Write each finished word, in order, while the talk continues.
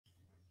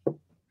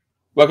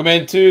Welcome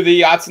into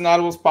the Autzen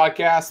Audibles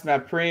Podcast.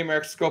 Matt Prehm,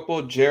 Erik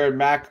Skopil, Jared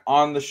Mack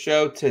on the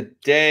show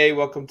today.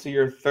 Welcome to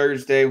your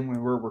Thursday when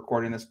we're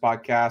recording this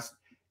podcast.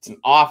 It's an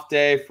off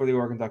day for the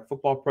Oregon Duck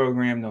football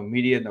program. No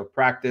media, no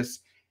practice.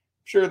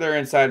 I'm sure they're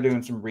inside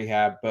doing some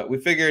rehab, but we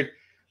figured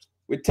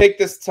we'd take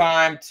this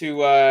time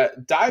to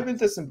dive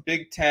into some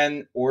Big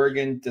Ten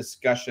Oregon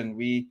discussion.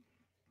 We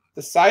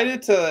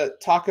decided to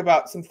talk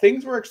about some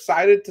things we're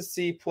excited to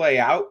see play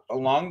out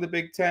along the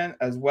Big Ten,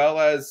 as well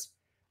as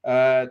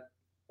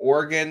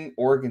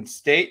Oregon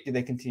State. Do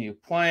they continue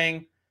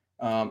playing?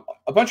 A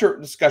bunch of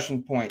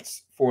discussion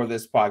points for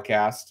this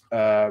podcast.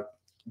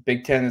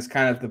 Big Ten is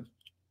kind of the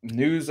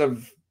news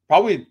of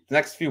probably the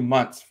next few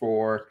months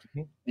for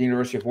the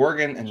University of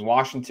Oregon and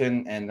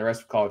Washington and the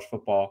rest of college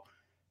football.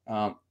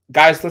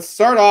 Guys, let's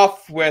start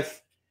off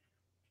with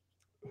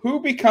who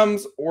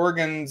becomes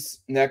Oregon's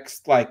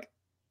next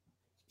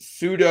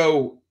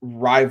pseudo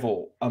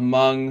rival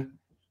among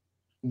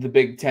the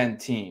Big Ten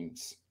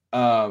teams.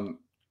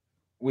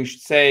 We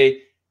should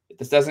say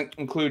this doesn't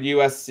include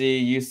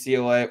USC,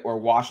 UCLA, or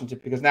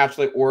Washington, because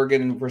naturally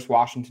Oregon versus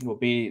Washington will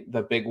be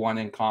the big one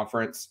in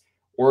conference.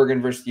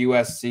 Oregon versus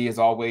USC is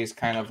always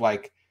kind of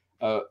like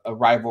a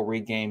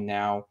rivalry game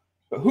now.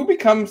 But who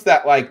becomes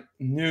that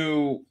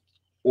new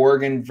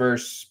Oregon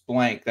versus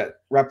blank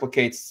that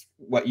replicates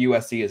what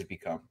USC has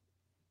become?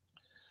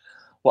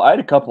 Well, I had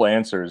a couple of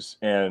answers,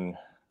 and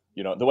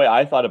the way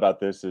I thought about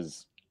this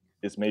is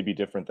maybe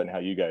different than how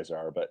you guys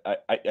are, but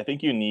I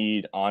think you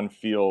need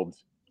on-field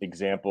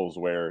examples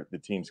where the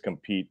teams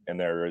compete and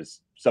there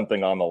is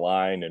something on the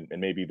line and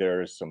maybe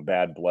there is some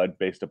bad blood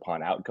based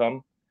upon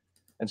outcome.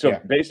 And so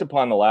based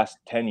upon the last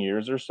 10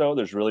 years or so,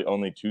 there's really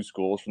only two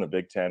schools from the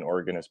Big Ten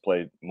Oregon has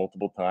played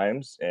multiple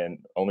times, and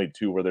only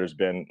two where there's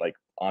been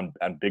on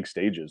big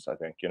stages, I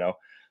think,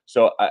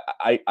 So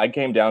I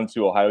came down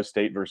to Ohio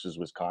State versus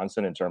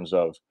Wisconsin in terms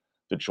of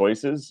the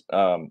choices.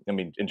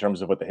 In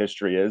terms of what the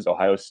history is,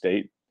 Ohio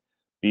State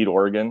beat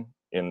Oregon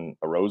in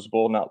a Rose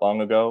Bowl not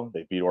long ago.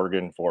 They beat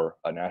Oregon for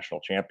a national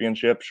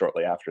championship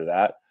shortly after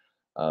that.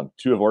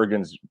 Two of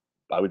Oregon's,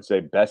 I would say,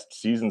 best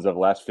seasons of the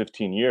last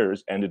 15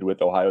 years ended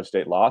with Ohio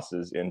State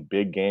losses in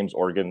big games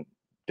Oregon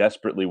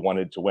desperately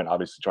wanted to win,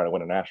 obviously trying to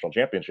win a national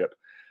championship.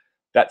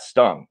 That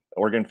stung.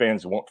 Oregon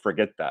fans won't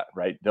forget that,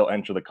 right? They'll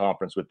enter the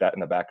conference with that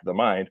in the back of their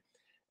mind.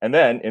 And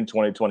then in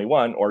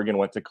 2021, Oregon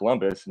went to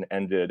Columbus and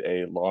ended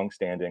a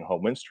long-standing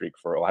home win streak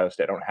for Ohio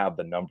State. I don't have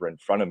the number in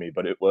front of me,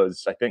 but it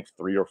was, I think,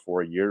 3 or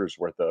 4 years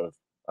worth of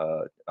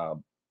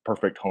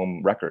perfect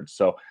home records.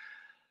 So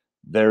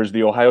there's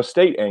the Ohio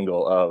State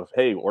angle of,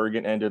 hey,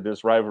 Oregon ended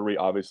this rivalry.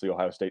 Obviously,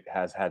 Ohio State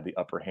has had the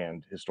upper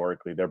hand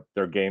historically.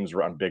 Their games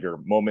were on bigger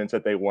moments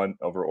that they won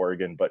over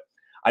Oregon, but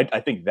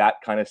I think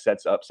that kind of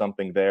sets up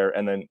something there.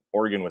 And then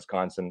Oregon,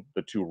 Wisconsin,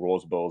 the two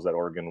Rose Bowls that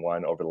Oregon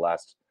won over the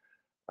last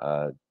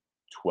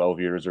 12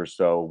 years or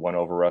so, one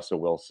over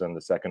Russell Wilson,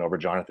 the second over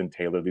Jonathan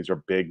Taylor. These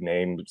are big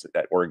names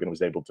that Oregon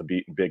was able to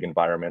beat in big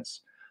environments.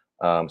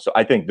 So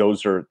I think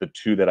those are the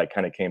two that I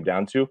kind of came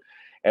down to.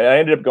 And I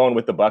ended up going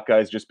with the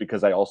Buckeyes just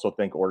because I also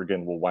think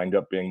Oregon will wind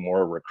up being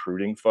more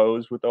recruiting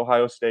foes with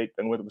Ohio State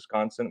than with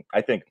Wisconsin.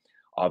 I think,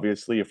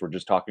 obviously, if we're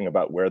just talking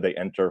about where they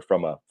enter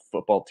from a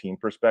football team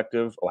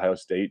perspective, Ohio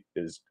State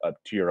is a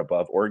tier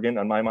above Oregon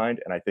on my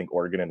mind. And I think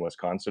Oregon and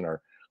Wisconsin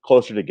are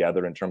closer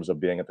together in terms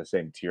of being at the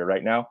same tier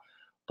right now.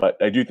 But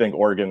I do think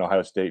Oregon and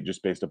Ohio State,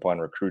 just based upon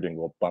recruiting,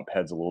 will bump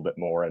heads a little bit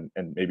more. And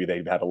maybe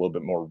they've had a little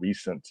bit more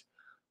recent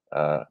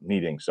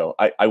meetings. So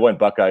I went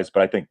Buckeyes,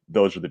 but I think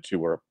those are the two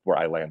where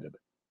I landed.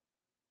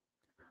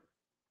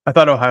 I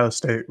thought Ohio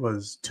State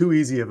was too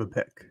easy of a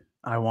pick.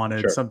 I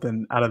wanted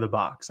something out of the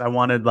box. I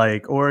wanted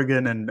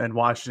Oregon and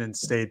Washington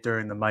State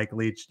during the Mike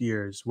Leach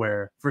years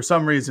where for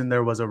some reason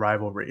there was a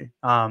rivalry.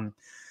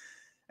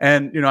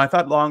 And, I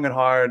thought long and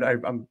hard.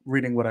 I'm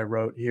reading what I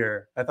wrote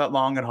here. I thought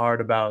long and hard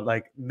about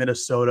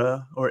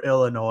Minnesota or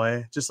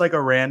Illinois, just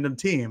a random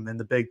team in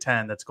the Big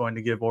Ten that's going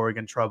to give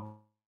Oregon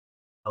trouble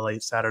a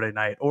late Saturday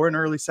night or an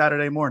early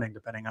Saturday morning,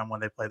 depending on when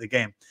they play the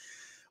game.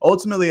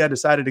 Ultimately, I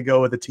decided to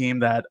go with a team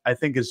that I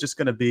think is just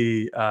going to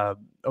be a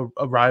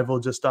rival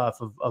just off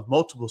of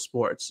multiple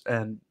sports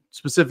and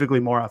specifically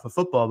more off of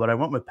football, but I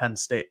went with Penn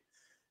State.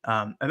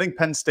 I think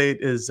Penn State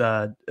is,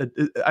 I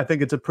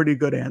think it's a pretty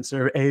good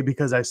answer, A,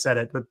 because I said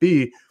it, but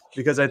B,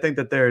 because I think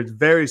that they're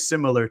very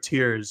similar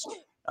tiers.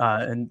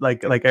 And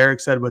like Erik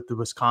said with the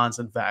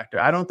Wisconsin factor,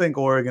 I don't think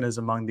Oregon is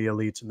among the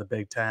elites in the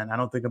Big Ten. I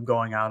don't think I'm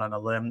going out on a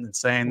limb and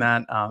saying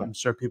that. I'm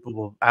sure people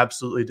will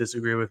absolutely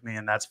disagree with me,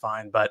 and that's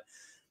fine. But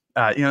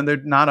they're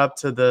not up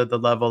to the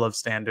level of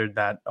standard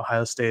that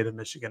Ohio State and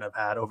Michigan have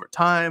had over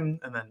time,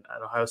 and then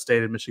Ohio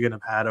State and Michigan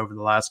have had over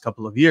the last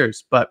couple of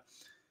years. But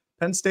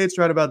Penn State's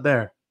right about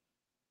there.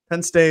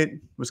 Penn State,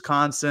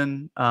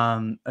 Wisconsin.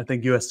 I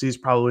think USC is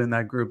probably in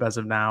that group as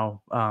of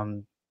now,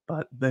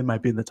 but they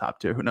might be in the top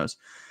tier. Who knows?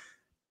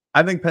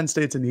 I think Penn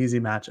State's an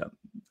easy matchup.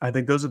 I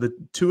think those are the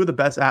two of the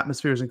best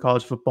atmospheres in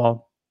college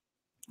football.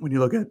 When you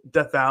look at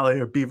Death Valley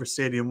or Beaver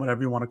Stadium,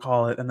 whatever you want to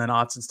call it, and then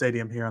Autzen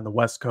Stadium here on the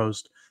West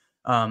Coast,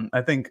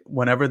 I think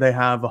whenever they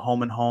have a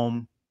home and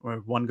home where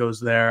one goes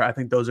there. I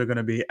think those are going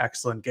to be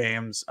excellent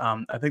games.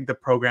 I think the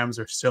programs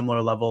are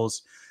similar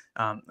levels.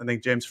 I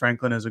think James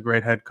Franklin is a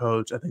great head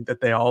coach. I think that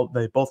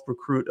they both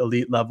recruit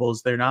elite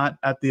levels. They're not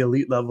at the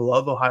elite level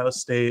of Ohio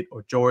State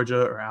or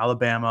Georgia or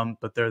Alabama,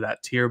 but they're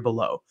that tier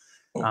below.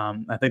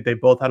 I think they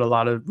both had a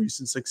lot of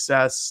recent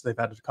success. They've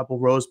had a couple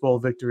Rose Bowl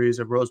victories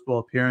or Rose Bowl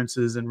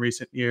appearances in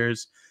recent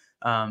years.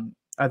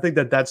 I think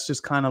that that's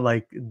just kind of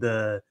like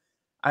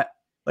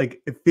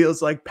it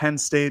feels like Penn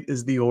State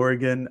is the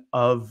Oregon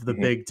of the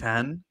Big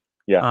Ten.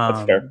 Yeah,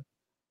 that's fair.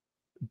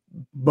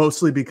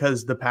 Mostly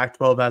because the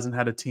Pac-12 hasn't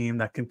had a team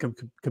that can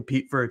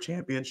compete for a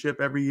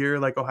championship every year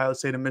like Ohio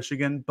State and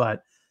Michigan.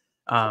 But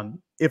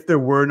if there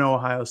were no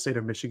Ohio State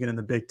or Michigan in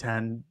the Big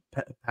Ten,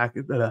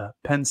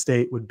 Penn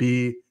State would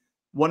be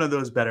one of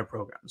those better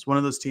programs, one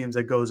of those teams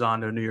that goes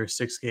on to a New Year's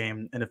Six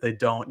game. And if they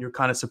don't, you're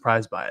kind of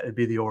surprised by it. It'd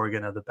be the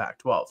Oregon of the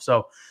Pac-12.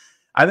 So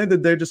I think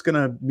that they're just going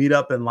to meet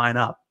up and line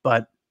up.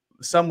 But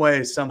some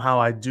way, somehow,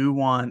 I do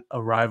want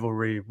a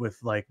rivalry with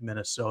like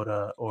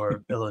Minnesota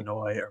or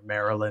Illinois or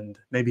Maryland,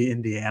 maybe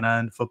Indiana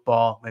in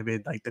football,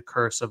 maybe like the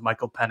curse of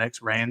Michael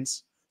Penix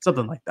reigns,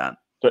 something like that.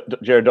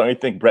 Jared, don't you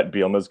think Brett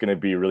Bielema is going to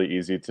be really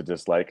easy to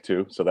dislike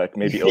too? So that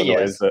maybe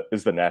Illinois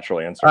is the natural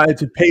answer.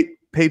 It's a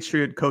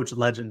Patriot coach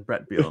legend,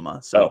 Brett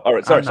Bielema. So all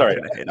right, sorry.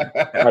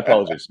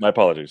 My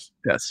apologies.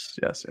 Yes.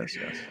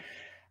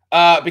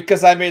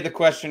 Because I made the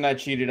question, I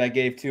cheated. I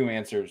gave two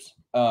answers.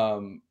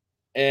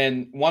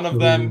 And one of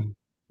them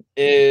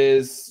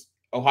is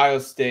Ohio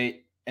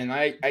State. And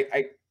I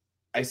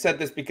said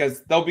this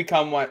because they'll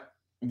become what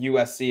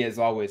USC has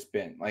always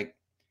been. Like,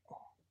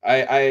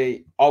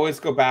 I always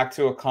go back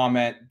to a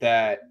comment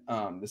that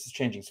this is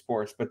changing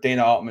sports, but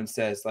Dana Altman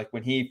says, like,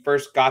 when he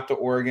first got to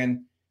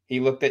Oregon, he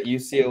looked at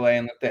UCLA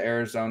and looked at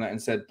Arizona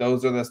and said,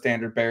 those are the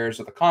standard bearers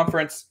of the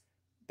conference.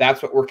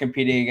 That's what we're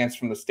competing against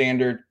from the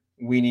standard.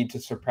 We need to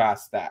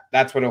surpass that.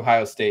 That's what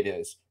Ohio State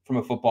is from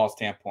a football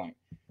standpoint.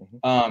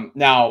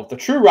 Now, the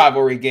true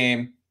rivalry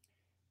game,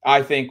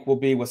 I think, will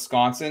be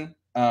Wisconsin.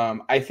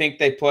 I think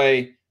they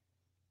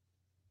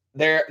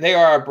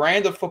are a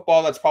brand of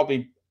football that's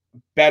probably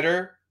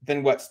better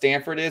than what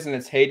Stanford is in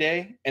its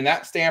heyday. And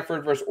that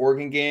Stanford versus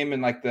Oregon game in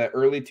like the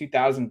early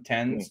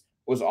 2010s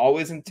was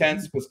always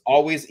intense, was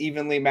always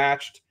evenly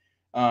matched.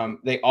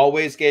 They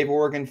always gave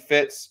Oregon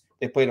fits.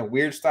 They played a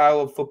weird style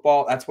of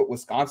football. That's what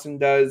Wisconsin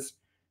does.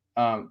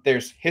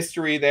 There's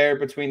history there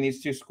between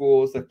these two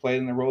schools. They've played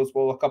in the Rose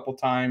Bowl a couple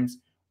times.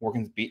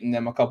 Oregon's beaten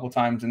them a couple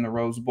times in the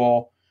Rose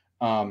Bowl.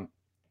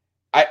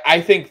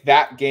 I think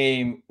that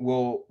game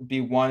will be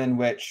one in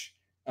which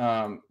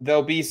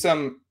there'll be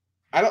some,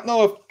 I don't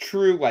know if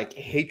true like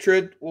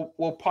hatred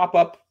will pop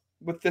up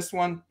with this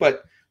one,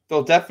 but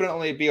there'll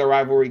definitely be a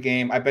rivalry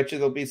game. I bet you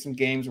there'll be some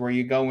games where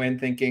you go in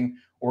thinking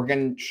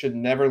Oregon should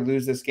never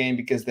lose this game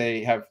because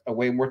they have a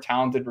way more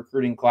talented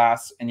recruiting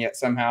class, and yet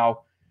somehow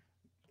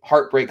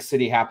Heartbreak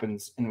City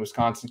happens and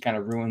Wisconsin kind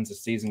of ruins the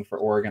season for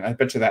Oregon. I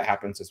bet you that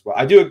happens as well.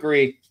 I do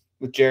agree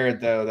with Jared,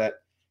 though,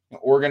 that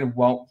Oregon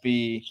won't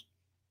be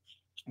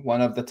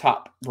one of the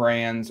top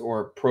brands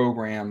or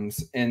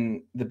programs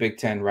in the Big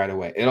Ten right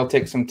away. It'll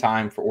take some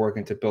time for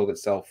Oregon to build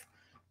itself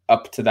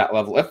up to that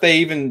level, if they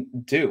even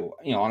do,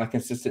 on a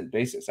consistent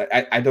basis.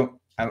 I don't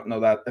know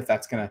that if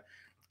that's going to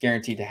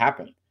guarantee to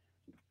happen.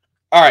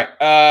 All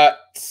right,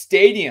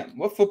 stadium.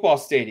 What football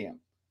stadium?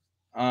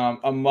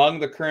 Among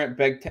the current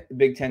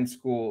Big Ten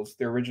schools,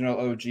 the original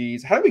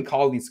OGs. How do we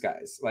call these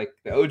guys? Like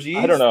the OGs?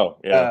 I don't know.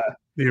 Yeah,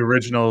 the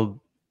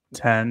original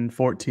 10,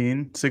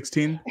 14,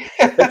 16.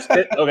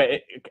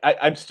 Okay,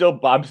 I'm still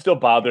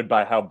bothered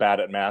by how bad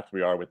at math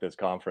we are with this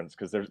conference,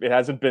 because it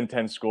hasn't been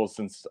 10 schools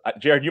since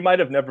Jared. You might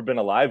have never been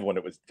alive when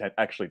it was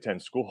 10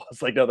 schools.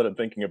 Like, now that I'm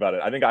thinking about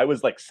it, I think I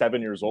was like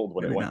 7 years old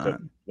when it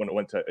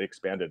went to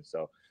expanded.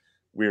 So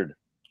weird.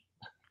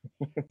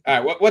 All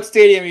right, what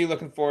stadium are you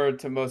looking forward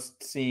to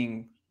most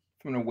seeing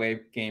from an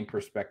away game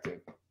perspective?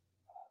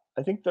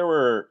 I think there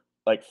were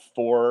like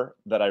 4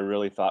 that I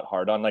really thought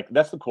hard on. Like,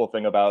 that's the cool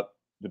thing about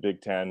the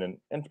Big Ten,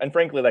 and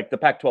frankly, like, the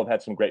Pac-12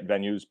 had some great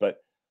venues, but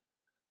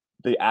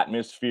the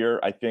atmosphere,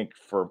 I think,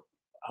 for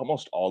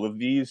almost all of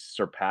these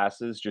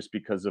surpasses just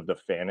because of the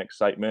fan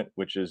excitement,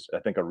 which is, I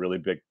think, a really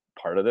big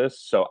part of this.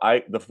 So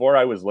the 4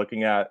 I was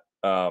looking at,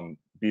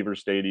 Beaver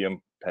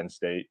Stadium, Penn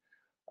State,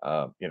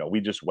 we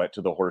just went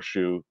to the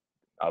Horseshoe.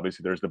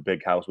 Obviously, there's the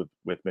Big House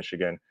with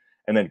Michigan,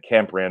 and then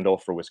Camp Randall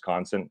for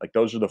Wisconsin. Like,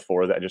 those are the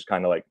 4 that just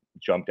kind of like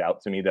jumped out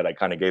to me that I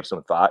kind of gave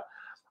some thought.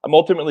 I'm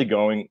ultimately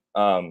going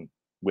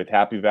with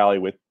Happy Valley,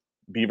 with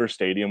Beaver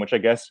Stadium, which I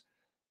guess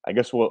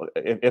will,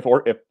 if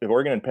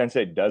Oregon and Penn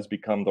State does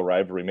become the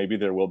rivalry, maybe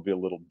there will be a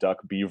little Duck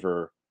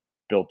Beaver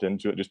built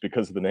into it just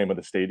because of the name of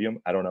the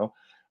stadium. I don't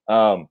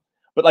know.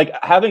 But like,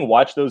 having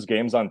watched those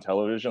games on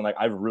television, like,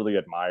 I've really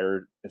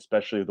admired,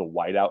 especially the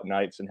whiteout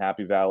nights in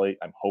Happy Valley.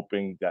 I'm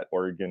hoping that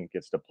Oregon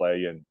gets to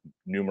play in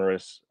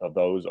numerous of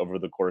those over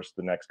the course of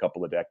the next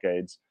couple of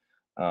decades.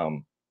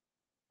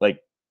 Like,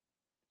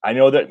 I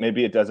know that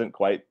maybe it doesn't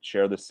quite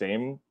share the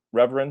same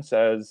reverence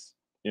as,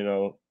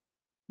 the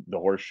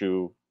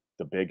Horseshoe,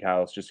 the Big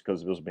House, just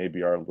because those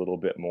maybe are a little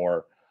bit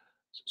more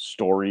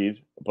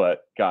storied,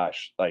 but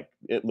gosh, like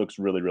it looks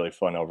really, really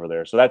fun over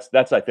there. So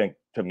that's I think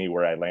to me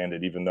where I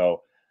landed, even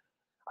though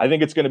I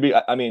think it's going to be,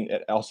 I mean,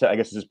 I'll say, I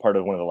guess this is part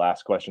of one of the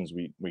last questions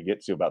we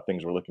get to about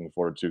things we're looking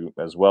forward to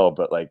as well.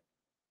 But like,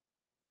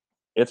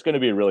 it's going to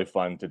be really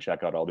fun to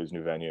check out all these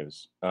new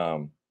venues.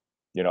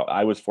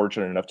 I was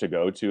fortunate enough to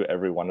go to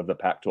every one of the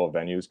Pac-12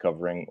 venues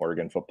covering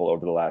Oregon football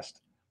over the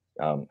last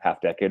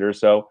half decade or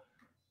so.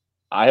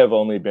 I have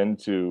only been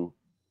to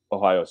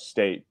Ohio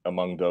State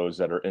among those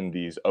that are in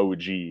these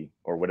OG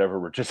or whatever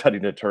we're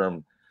deciding to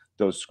term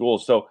those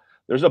schools. So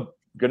there's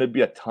going to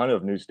be a ton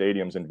of new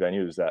stadiums and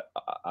venues that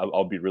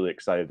I'll be really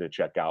excited to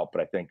check out.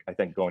 But I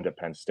think going to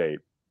Penn State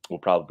will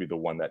probably be the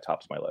one that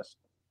tops my list.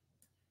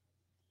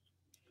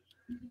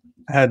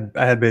 I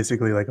had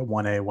basically like a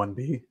 1A,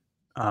 1B.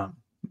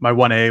 My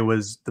 1A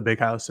was the Big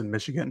House in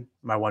Michigan.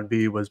 My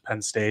 1B was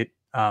Penn State.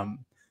 I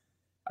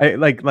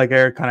like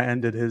Erik kind of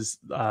ended his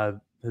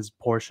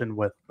portion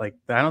with like,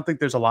 I don't think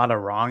there's a lot of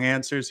wrong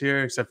answers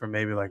here except for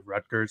maybe like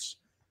Rutgers,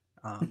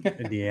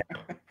 Indiana.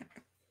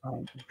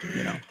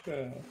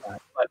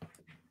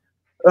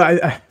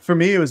 But for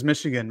me, it was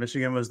Michigan.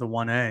 Michigan was the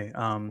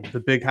 1A. The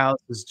Big House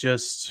is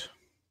just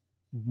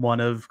one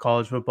of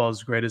college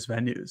football's greatest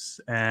venues,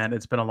 and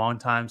it's been a long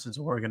time since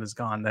Oregon has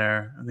gone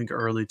there. I think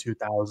early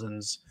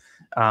 2000s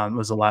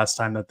was the last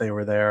time that they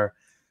were there,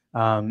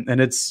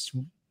 and it's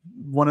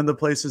one of the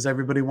places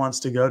everybody wants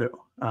to go to.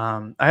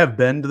 I have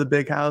been to the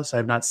Big House. I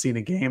have not seen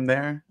a game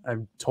there.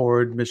 I've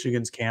toured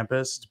Michigan's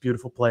campus. It's a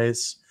beautiful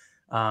place.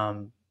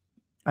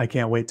 I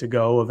can't wait to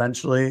go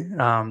eventually,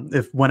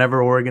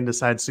 whenever Oregon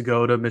decides to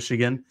go to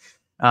Michigan.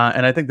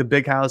 And I think the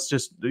Big House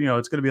just,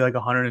 it's going to be like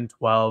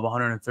 112,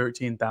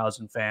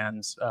 113,000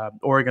 fans.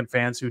 Oregon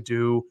fans who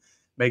do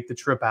make the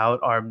trip out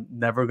are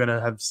never going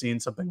to have seen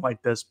something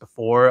like this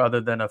before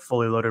other than a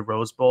fully loaded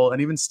Rose Bowl.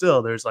 And even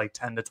still, there's like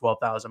 10 to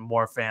 12,000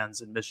 more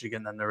fans in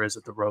Michigan than there is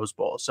at the Rose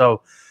Bowl.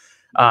 So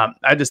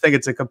I just think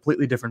it's a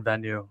completely different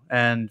venue.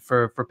 And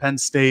for Penn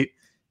State,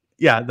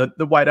 yeah, the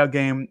whiteout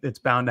game, it's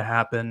bound to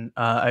happen.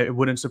 It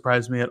wouldn't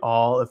surprise me at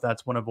all if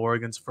that's one of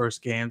Oregon's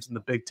first games in the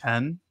Big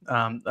Ten.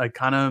 I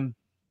kind of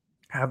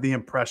have the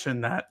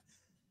impression that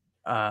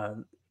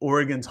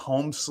Oregon's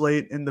home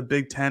slate in the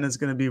Big Ten is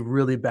going to be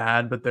really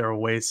bad, but their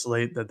away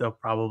slate that they'll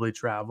probably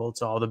travel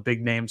to all the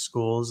big name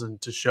schools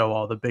and to show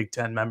all the Big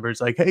Ten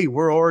members like, hey,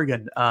 we're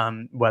Oregon,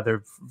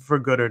 whether for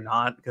good or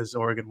not, because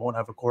Oregon won't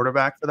have a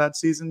quarterback for that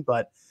season.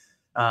 But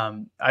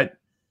I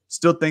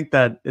still think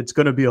that it's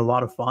going to be a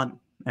lot of fun.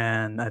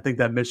 And I think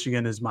that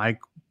Michigan is my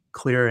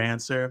clear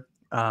answer.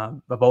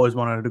 I've always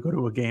wanted to go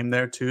to a game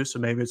there too, so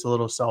maybe it's a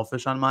little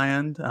selfish on my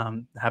end,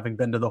 having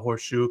been to the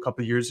Horseshoe a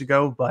couple of years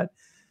ago. But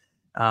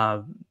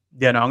I'm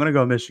going to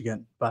go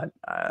Michigan. But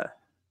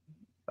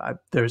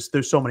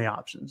there's so many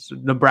options.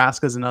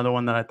 Nebraska is another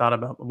one that I thought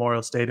about.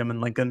 Memorial Stadium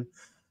in Lincoln.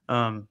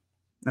 Tony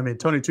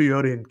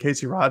Tuioti and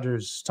Casey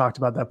Rogers talked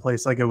about that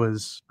place like it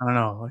was, I don't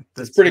know. Like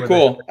it's pretty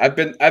cool. I've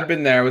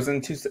been there. It was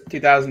in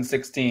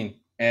 2016,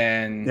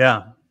 and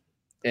yeah.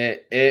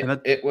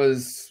 It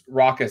was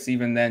raucous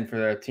even then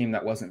for a team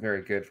that wasn't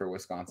very good for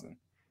Wisconsin.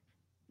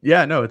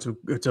 Yeah, no, it's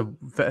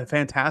a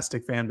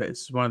fantastic fan base.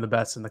 It's one of the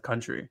best in the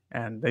country,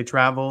 and they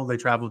traveled to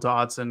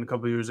Autzen a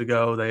couple of years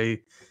ago.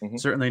 They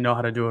certainly know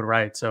how to do it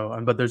right. So,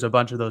 but there's a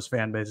bunch of those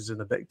fan bases in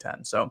the Big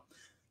Ten. So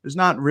there's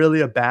not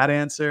really a bad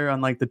answer,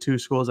 unlike the two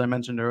schools I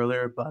mentioned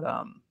earlier. But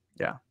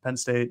yeah, Penn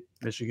State,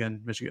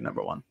 Michigan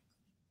number one.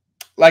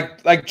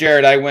 Like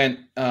Jared, I went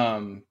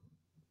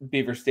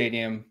Beaver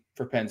Stadium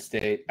for Penn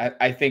State.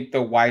 I think the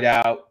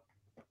whiteout,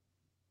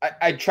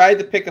 I tried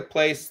to pick a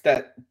place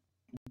that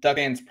Duck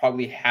fans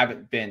probably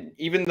haven't been,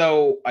 even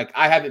though like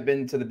I haven't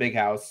been to the Big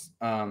House.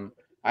 I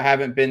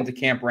haven't been to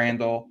Camp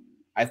Randall.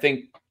 I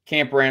think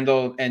Camp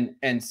Randall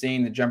and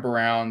seeing the jump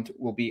around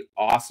will be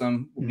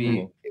awesome, will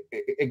be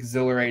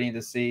exhilarating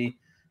to see.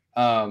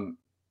 I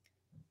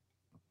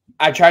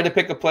tried to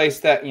pick a place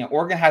that,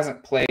 Oregon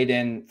hasn't played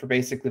in for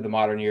basically the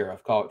modern era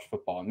of college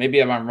football. Maybe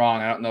if I'm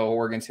wrong, I don't know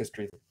Oregon's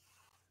history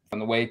on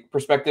the way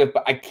perspective,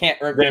 but I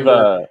can't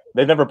remember.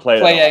 They've never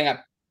played.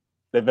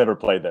 They've never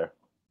played there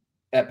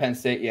at Penn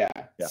State. Yeah.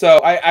 So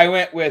I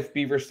went with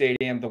Beaver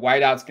Stadium. The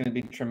whiteout's going to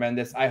be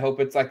tremendous. I hope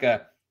it's like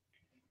a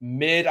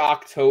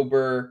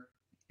mid-October,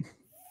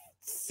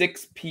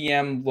 6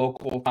 p.m.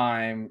 local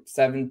time,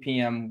 7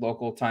 p.m.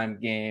 local time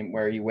game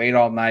where you wait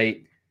all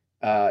night.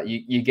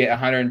 You get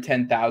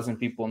 110,000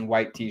 people in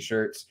white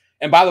T-shirts.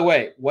 And by the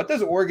way, what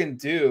does Oregon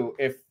do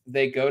if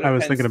they go to Penn State? I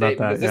was thinking about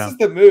that. Because this is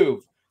the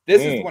move.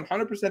 This is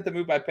 100% the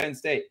move by Penn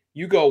State.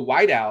 You go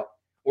whiteout.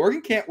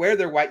 Oregon can't wear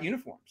their white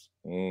uniforms.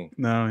 No,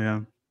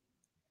 yeah.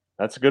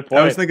 That's a good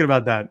point. I was thinking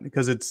about that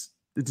because it's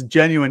a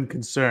genuine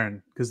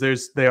concern because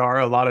there are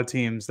a lot of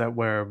teams that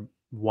wear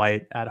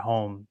white at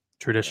home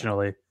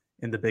traditionally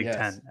in the Big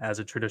Ten as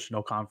a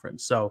traditional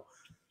conference. So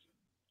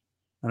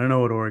I don't know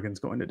what Oregon's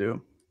going to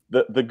do.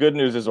 The good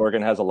news is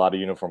Oregon has a lot of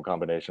uniform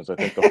combinations. I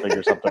think they'll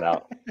figure something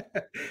out.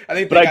 I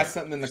think they got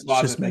something in the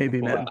closet. Just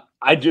maybe, man.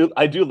 I do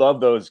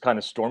love those kind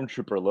of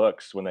stormtrooper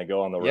looks when they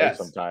go on the road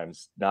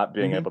sometimes. Not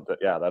being able to,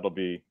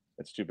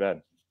 it's too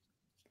bad.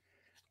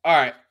 All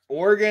right.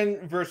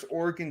 Oregon versus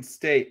Oregon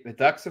State. The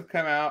Ducks have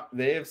come out.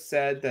 They have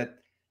said that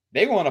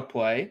they want to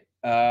play.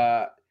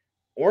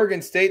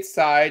 Oregon State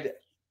side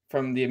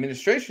from the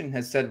administration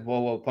has said,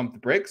 well, we'll pump the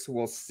brakes.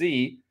 We'll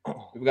see.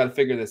 We've got to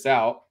figure this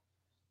out.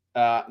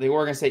 The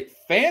Oregon State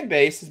fan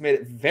base has made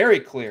it very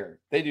clear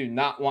they do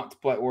not want to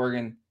play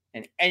Oregon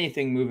in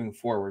anything moving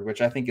forward,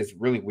 which I think is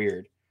really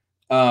weird.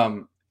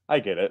 I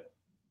get it.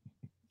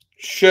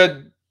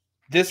 Should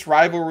this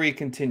rivalry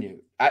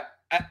continue?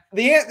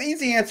 The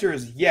easy answer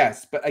is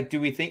yes, but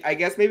do we think? I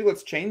guess maybe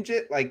let's change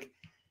it,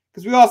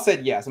 because we all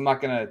said yes. I'm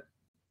not gonna.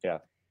 Yeah,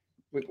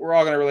 we're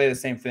all gonna relay the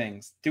same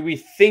things. Do we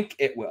think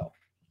it will?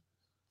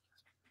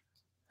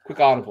 Quick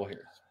audible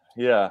here.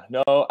 Yeah,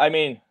 no, I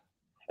mean,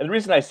 and the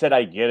reason I said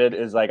I get it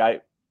is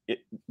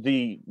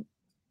the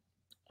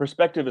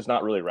perspective is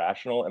not really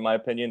rational, in my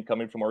opinion,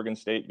 coming from Oregon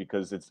State,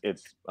 because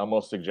it's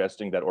almost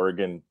suggesting that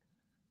Oregon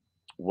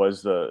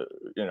was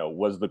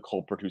the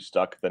culprit who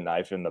stuck the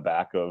knife in the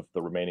back of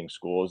the remaining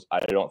schools. I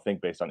don't think,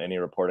 based on any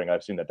reporting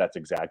I've seen, that that's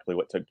exactly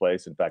what took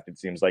place. In fact, it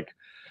seems like,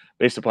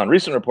 based upon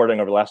recent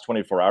reporting over the last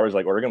 24 hours,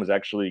 like Oregon was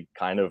actually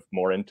kind of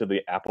more into the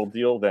Apple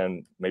deal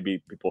than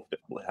maybe people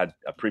had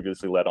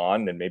previously let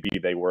on, and maybe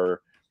they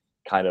were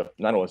kind of,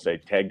 I don't want to say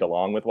tagged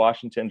along with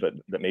Washington, but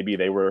that maybe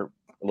they were a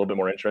little bit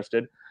more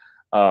interested.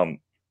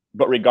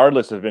 But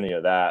regardless of any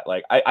of that,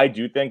 I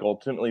do think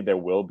ultimately there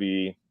will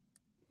be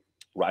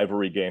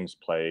rivalry games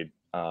played.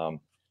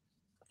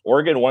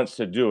 Oregon wants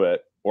to do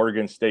it.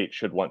 Oregon State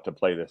should want to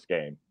play this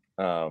game.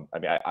 I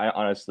mean, I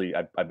honestly,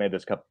 I've made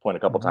this point a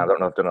couple times. I don't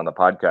know if I've done it on the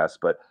podcast,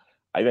 but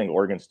I think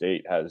Oregon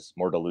State has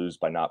more to lose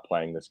by not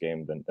playing this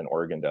game than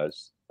Oregon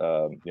does.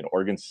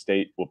 Oregon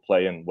State will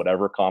play in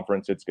whatever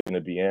conference it's going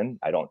to be in.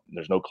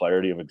 There's no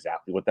clarity of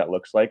exactly what that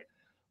looks like,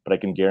 but I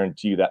can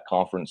guarantee you that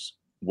conference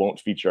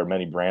won't feature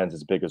many brands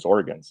as big as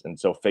Oregon's. And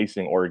so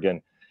facing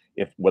Oregon,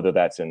 whether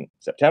that's in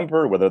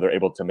September, whether they're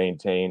able to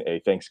maintain a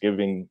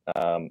Thanksgiving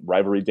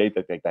rivalry date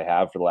that they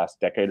have for the last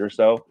decade or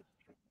so,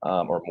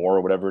 or more,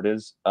 or whatever it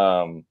is,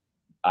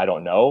 I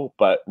don't know.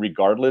 But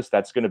regardless,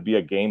 that's going to be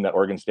a game that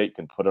Oregon State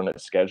can put on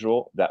its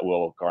schedule that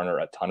will garner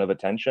a ton of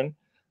attention,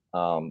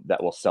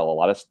 that will sell a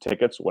lot of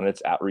tickets when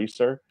it's at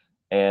Reser,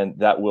 and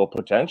that will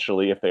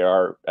potentially, if they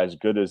are as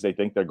good as they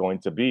think they're going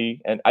to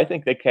be, and I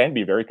think they can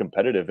be very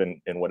competitive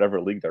in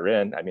whatever league they're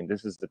in. I mean,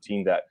 this is the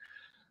team that,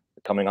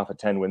 coming off a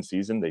 10-win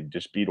season, they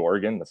just beat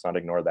Oregon. Let's not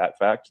ignore that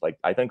fact.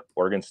 I think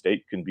Oregon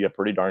State can be a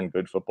pretty darn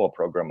good football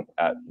program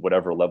at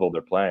whatever level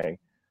they're playing.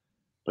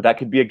 But that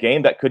could be a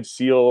game that could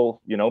seal,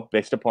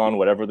 based upon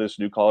whatever this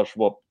new college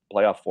football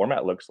playoff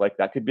format looks like,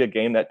 that could be a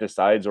game that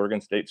decides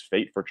Oregon State's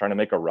fate for trying to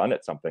make a run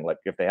at something. Like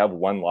if they have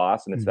one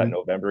loss and it's that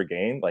November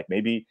game,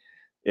 maybe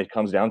it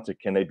comes down to,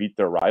 can they beat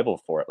their rival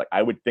for it?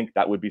 I would think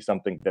that would be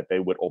something that they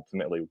would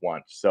ultimately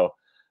want. So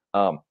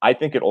I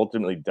think it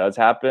ultimately does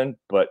happen,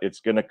 but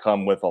it's going to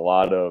come with a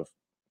lot of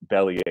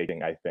belly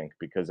aching, I think,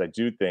 because I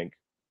do think,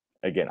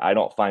 again, I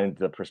don't find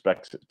the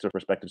perspectives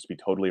to be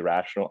totally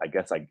rational. I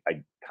guess I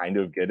kind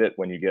of get it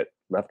when you get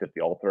left at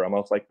the altar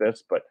almost like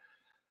this, but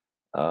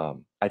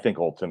I think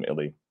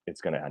ultimately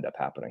it's going to end up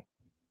happening.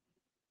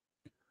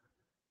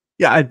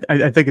 Yeah,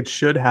 I think it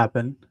should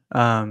happen.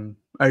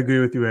 I agree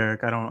with you,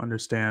 Eric. I don't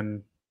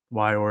understand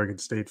why Oregon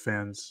State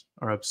fans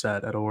are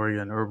upset at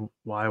Oregon, or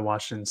why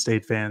Washington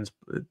State fans,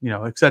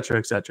 et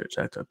cetera,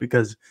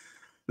 because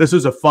this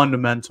was a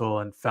fundamental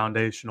and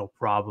foundational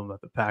problem that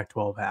the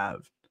Pac-12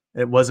 have.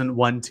 It wasn't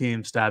one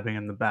team stabbing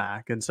in the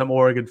back. And some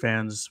Oregon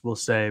fans will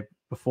say,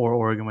 before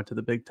Oregon went to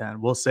the Big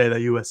Ten, will say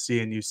that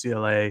USC and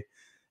UCLA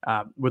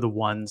were the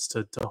ones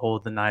to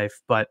hold the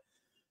knife. But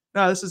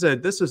no, this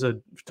is a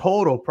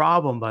total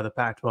problem by the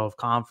Pac-12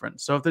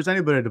 conference. So if there's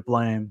anybody to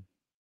blame,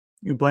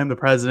 you can blame the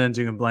president,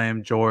 you can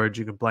blame George,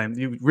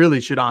 you really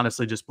should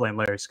honestly just blame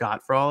Larry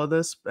Scott for all of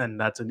this. And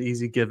that's an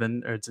easy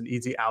given, or it's an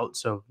easy out.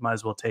 So might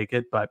as well take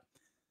it. But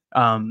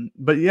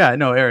yeah,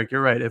 no, Eric,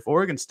 you're right. If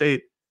Oregon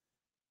State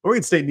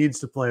needs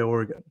to play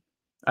Oregon,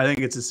 I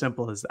think it's as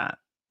simple as that.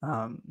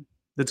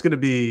 That's going to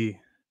be,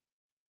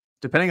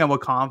 depending on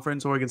what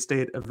conference Oregon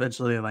State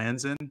eventually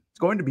lands in, it's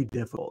going to be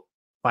difficult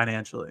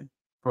financially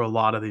for a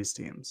lot of these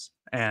teams.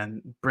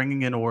 And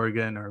bringing in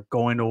Oregon or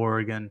going to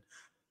Oregon,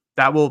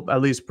 that will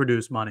at least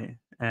produce money.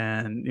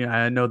 And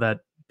I know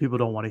that people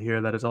don't want to hear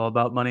that it's all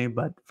about money,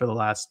 but for the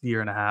last year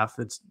and a half,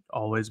 it's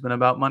always been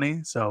about money.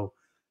 So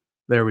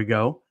there we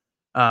go.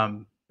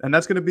 And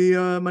that's going to be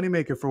a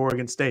moneymaker for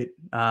Oregon State.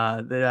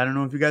 I don't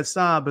know if you guys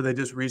saw, but they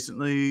just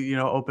recently,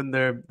 opened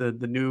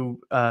the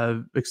new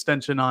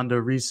extension onto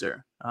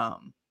Reser.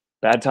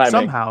 Bad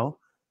timing.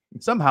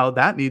 Somehow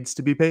that needs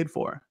to be paid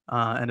for.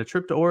 And a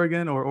trip to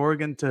Oregon, or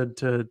Oregon to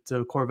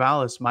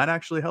Corvallis, might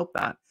actually help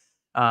that.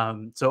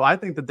 So I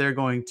think that they're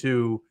going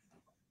to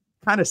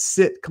kind of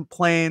sit,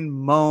 complain,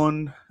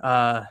 moan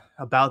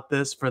about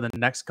this for the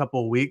next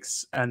couple of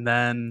weeks, and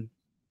then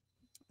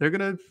they're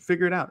going to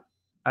figure it out.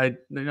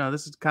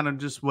 This is kind of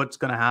just what's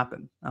going to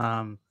happen.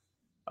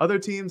 Other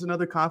teams and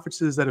other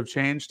conferences that have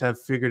changed have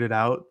figured it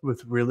out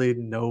with really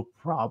no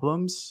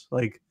problems.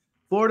 Like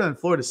Florida and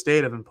Florida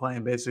State have been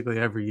playing basically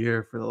every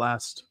year for the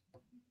last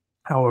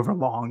however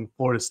long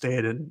Florida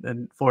State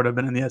and Florida have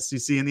been in the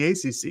SEC and the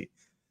ACC.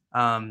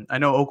 I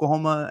know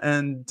Oklahoma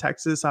and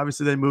Texas,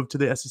 obviously they moved to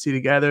the SEC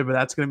together, but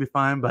that's going to be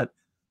fine. But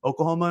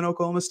Oklahoma and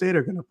Oklahoma State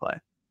are going to play.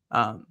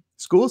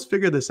 Schools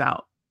figure this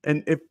out.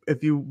 And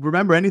if you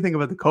remember anything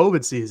about the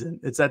COVID season,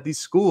 it's that these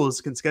schools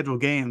can schedule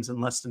games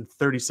in less than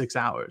 36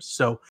 hours.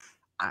 So,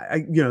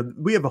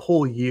 we have a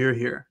whole year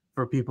here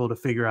for people to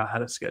figure out how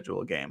to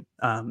schedule a game.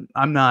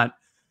 I'm not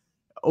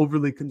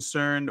overly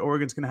concerned.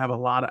 Oregon's going to have a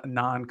lot of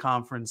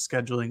non-conference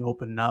scheduling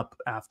open up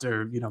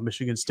after,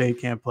 Michigan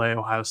State can't play,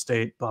 Ohio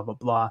State, blah, blah,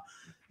 blah.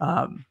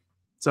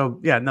 So,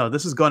 yeah, no,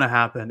 this is going to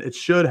happen. It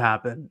should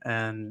happen.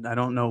 And I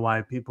don't know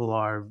why people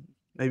are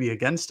maybe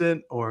against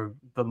it or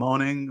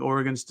bemoaning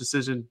Oregon's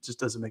decision. It just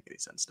doesn't make any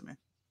sense to me.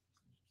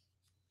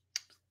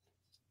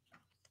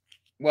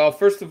 Well,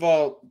 first of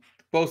all,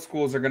 both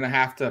schools are going to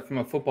have to, from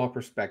a football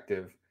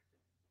perspective,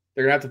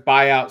 they're going to have to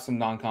buy out some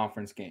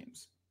non-conference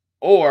games.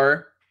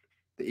 Or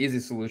the easy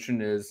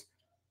solution is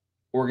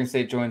Oregon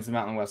State joins the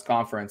Mountain West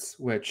Conference,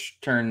 which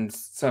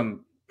turns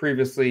some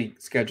previously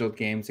scheduled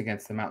games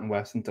against the Mountain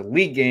West into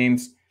league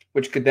games,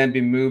 which could then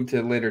be moved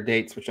to later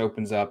dates, which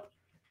opens up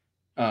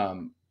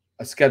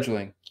a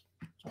scheduling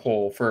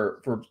hole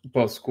for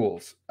both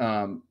schools.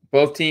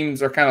 Both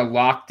teams are kind of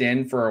locked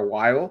in for a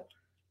while,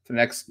 for the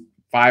next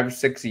 5 or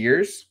 6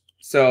 years.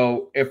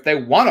 So if they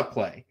want to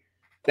play,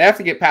 they have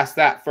to get past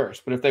that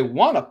first. But if they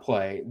want to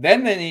play,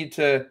 then they need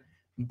to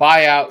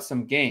buy out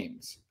some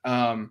games.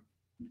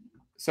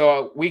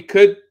 So we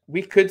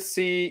could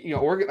see,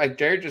 Oregon, like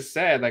Jared just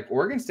said, like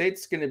Oregon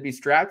State's going to be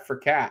strapped for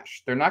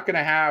cash. They're not going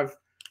to have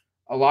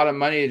a lot of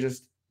money to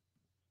just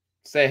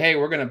say, hey,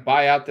 we're going to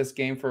buy out this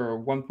game for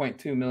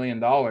 $1.2 million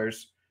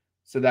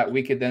so that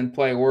we could then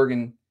play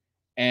Oregon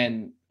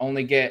and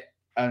only get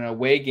an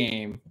away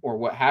game or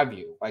what have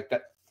you. Like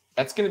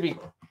that's going to be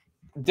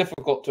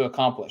difficult to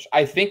accomplish.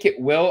 I think it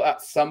will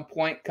at some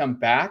point come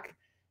back.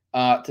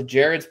 To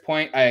Jared's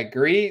point, I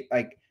agree.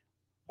 Like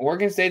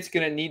Oregon State's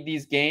going to need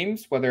these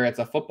games, whether it's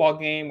a football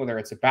game, whether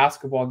it's a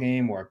basketball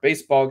game or a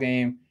baseball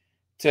game,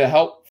 to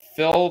help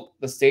fill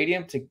the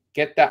stadium to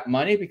get that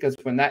money. Because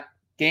when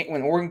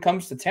Oregon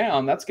comes to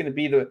town, that's going to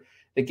be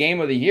the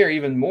game of the year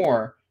even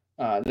more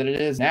than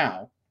it is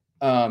now.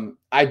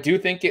 I do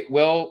think it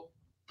will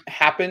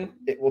happen.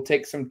 It will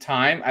take some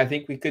time. I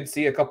think we could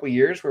see a couple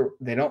years where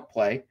they don't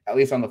play, at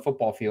least on the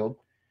football field.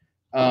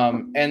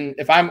 And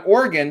if I'm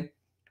Oregon,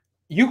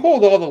 you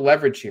hold all the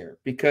leverage here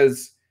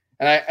because,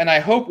 and I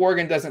hope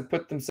Oregon doesn't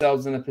put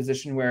themselves in a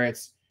position where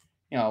it's,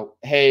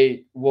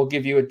 hey, we'll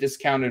give you a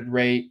discounted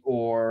rate,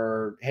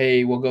 or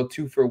hey, we'll go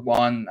 2 for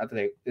 1. Not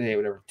that they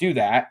would ever do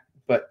that,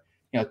 but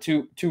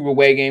two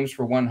away games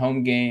for 1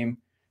 home game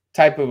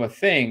type of a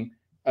thing.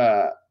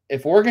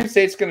 If Oregon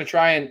State's going to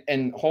try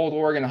and hold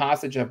Oregon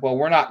hostage of, well,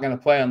 we're not going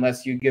to play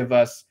unless you give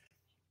us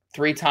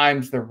 3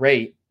 times the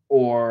rate,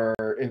 or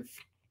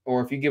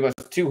if you give us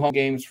 2 home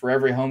games for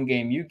every home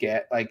game you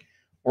get, like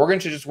Oregon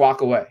should just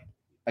walk away.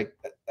 Like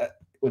that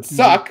would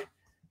suck,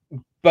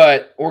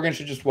 but Oregon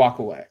should just walk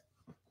away.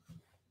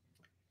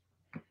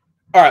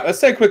 All right, let's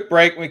take a quick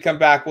break. When we come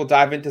back, we'll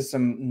dive into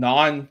some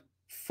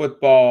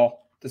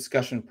non-football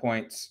discussion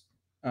points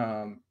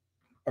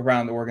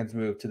around Oregon's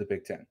move to the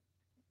Big Ten.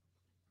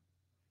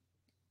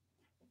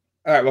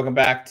 All right, welcome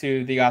back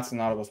to the Autzen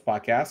Audibles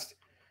Podcast.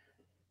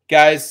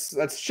 Guys,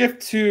 let's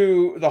shift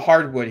to the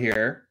hardwood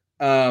here.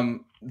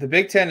 The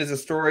Big Ten is a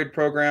storied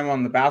program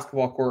on the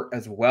basketball court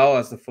as well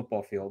as the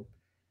football field.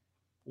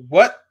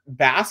 What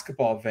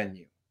basketball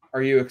venue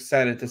are you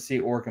excited to see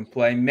Oregon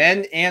play,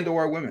 men and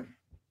or women?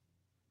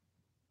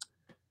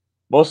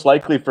 Most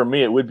likely for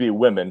me, it would be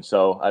women.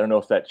 So I don't know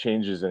if that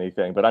changes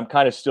anything, but I'm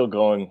kind of still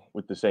going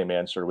with the same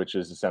answer, which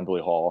is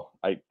Assembly Hall.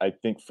 I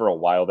think for a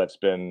while that's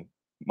been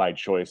my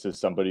choice as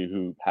somebody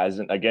who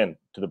hasn't, again,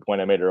 to the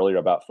point I made earlier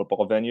about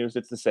football venues,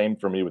 it's the same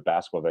for me with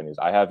basketball venues.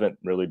 I haven't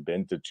really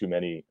been to too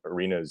many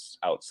arenas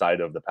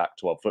outside of the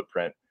Pac-12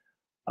 footprint.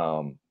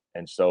 And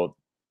so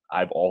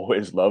I've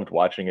always loved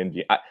watching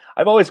Indiana.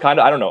 I've always kind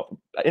of, I don't know,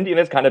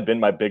 Indiana's kind of been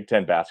my Big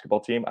Ten basketball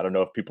team. I don't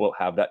know if people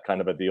have that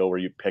kind of a deal where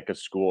you pick a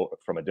school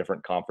from a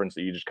different conference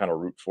that you just kind of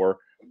root for.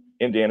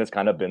 Indiana's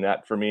kind of been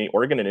that for me.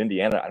 Oregon and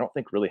Indiana, I don't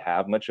think really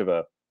have much of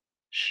a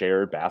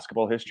shared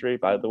basketball history,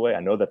 by the way.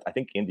 I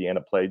think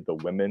Indiana played the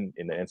women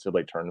in the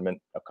NCAA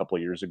tournament a couple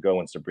of years ago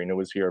when Sabrina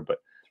was here, but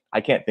I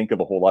can't think of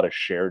a whole lot of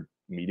shared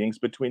meetings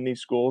between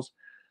these schools.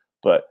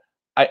 But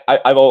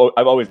I've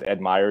always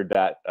admired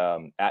that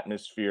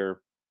atmosphere.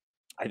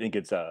 I think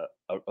it's a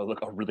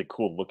really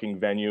cool looking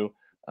venue.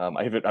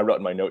 I wrote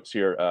in my notes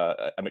here.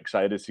 I'm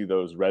excited to see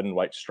those red and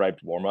white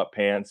striped warm up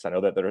pants. I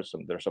know that there's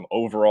some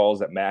overalls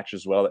that match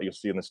as well that you'll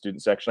see in the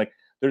student section. Like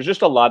there's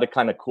just a lot of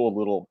kind of cool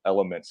little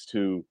elements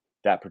to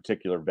that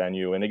particular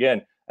venue. And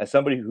again, as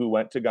somebody who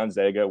went to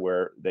Gonzaga,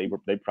 where they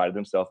prided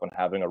themselves on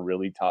having a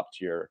really top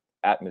tier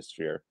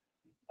atmosphere,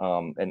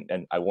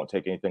 and I won't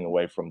take anything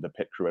away from the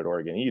pit crew at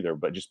Oregon either,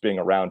 but just being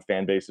around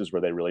fan bases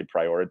where they really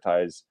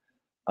prioritize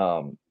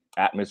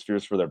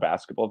atmospheres for their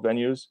basketball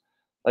venues,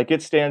 like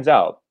it stands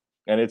out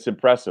and it's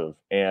impressive.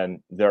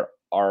 And they're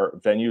are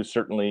venues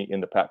certainly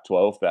in the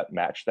Pac-12 that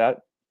match that,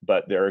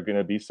 but there are going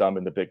to be some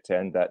in the Big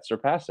Ten that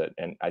surpass it,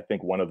 and I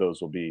think one of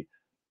those will be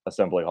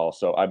Assembly Hall.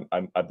 So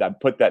I've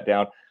put that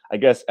down. I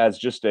guess as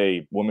just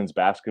a women's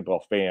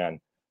basketball fan,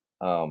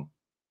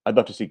 I'd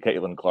love to see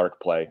Caitlin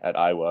Clark play at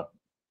Iowa.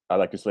 I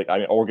like to see. I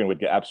mean, Oregon would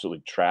get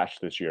absolutely trashed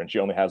this year, and she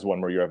only has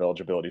one more year of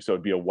eligibility, so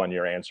it'd be a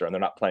 1-year answer, and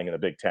they're not playing in the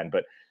Big Ten.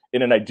 But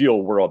in an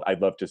ideal world,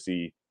 I'd love to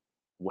see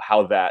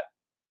how that,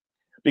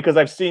 because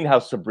I've seen how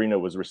Sabrina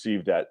was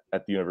received at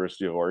the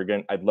University of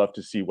Oregon. I'd love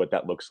to see what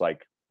that looks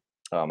like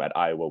at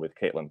Iowa with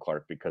Caitlin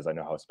Clark, because I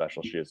know how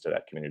special she is to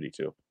that community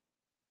too.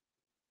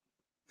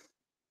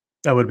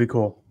 That would be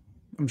cool.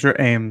 I'm sure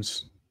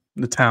Ames,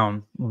 the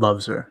town,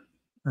 loves her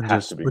and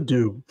just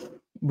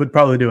would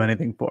probably do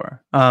anything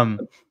for her.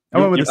 I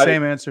went with the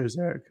same answer as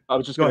Eric. I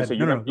was just going to say,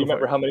 you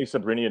remember how many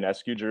Sabrina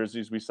Ionescu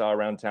jerseys we saw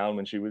around town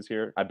when she was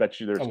here? I bet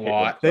you there's a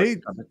lot. They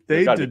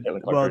did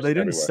well. They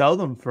didn't sell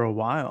them for a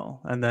while,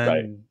 and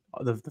then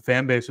the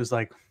fan base was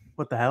like,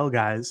 "What the hell,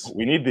 guys?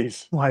 We need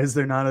these. Why is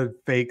there not a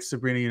fake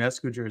Sabrina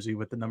Ionescu jersey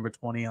with the number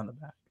 20 on the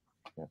back?"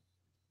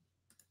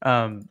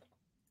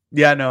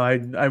 Yeah. No,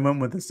 I went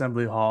with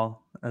Assembly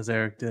Hall as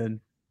Eric did.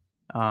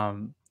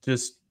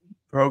 Just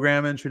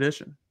program and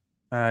tradition.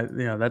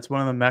 That's one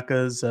of the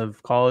meccas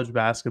of college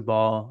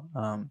basketball,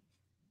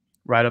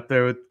 right up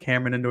there with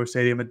Cameron Indoor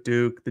Stadium at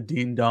Duke, the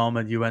Dean Dome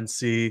at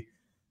UNC.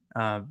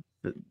 Then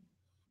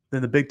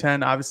the Big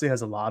Ten obviously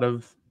has a lot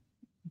of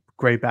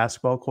great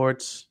basketball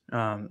courts.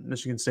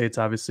 Michigan State's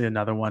obviously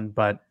another one,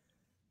 but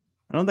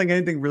I don't think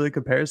anything really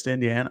compares to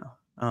Indiana.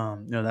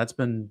 That's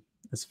been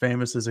as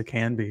famous as it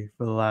can be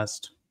for the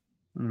last,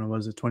 I don't know,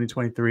 was it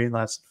 2023,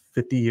 last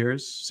 50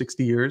 years,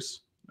 60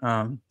 years.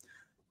 And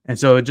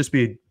so it'd just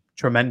be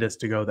tremendous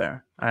to go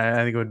there. I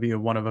think it would be a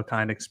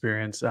one-of-a-kind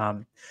experience.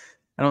 I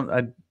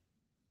don't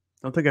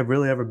think I've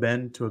really ever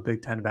been to a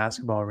Big Ten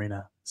basketball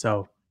arena,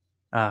 so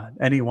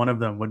any one of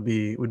them would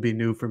be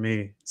new for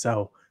me.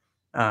 So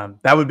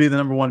that would be the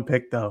number one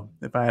pick, though.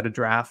 If I had a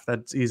draft,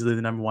 that's easily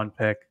the number one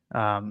pick.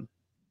 Not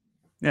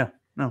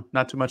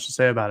too much to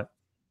say about it.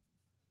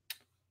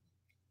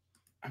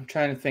 I'm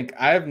trying to think.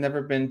 I have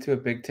never been to a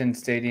Big Ten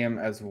stadium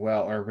as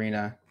well, or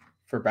arena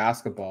for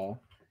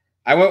basketball.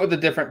 I went with a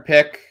different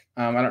pick.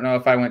 I don't know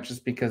if I went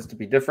just because to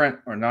be different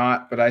or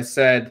not, but I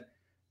said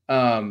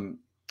the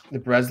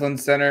Breslin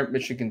Center,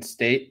 Michigan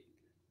State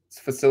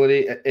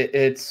facility.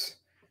 It's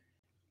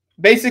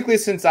basically,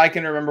 since I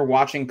can remember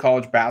watching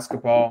college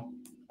basketball,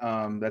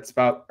 that's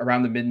about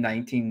around the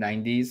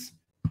mid-1990s.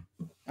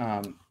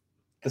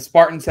 The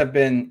Spartans have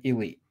been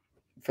elite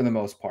for the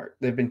most part.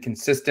 They've been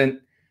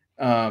consistent.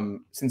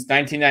 Since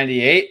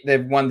 1998,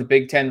 they've won the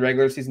Big Ten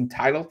regular season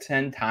title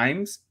 10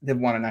 times. They've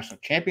won a national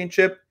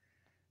championship.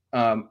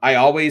 I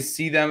always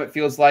see them, it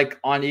feels like,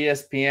 on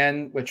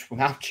ESPN, which will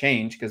now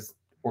change because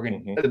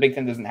the Big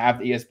Ten doesn't have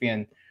the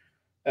ESPN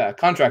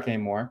contract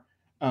anymore.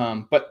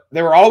 But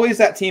they were always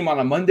that team on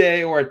a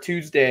Monday or a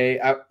Tuesday.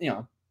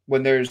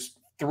 When there's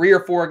 3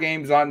 or 4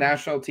 games on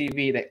national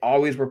TV, they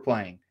always were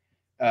playing.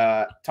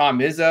 Tom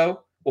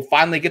Izzo will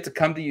finally get to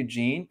come to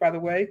Eugene, by the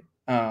way,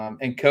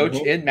 and coach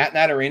in Matt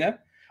Nat Arena.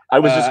 I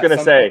was just going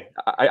to say,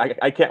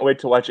 I can't wait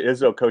to watch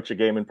Izzo coach a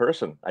game in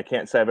person. I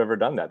can't say I've ever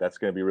done that. That's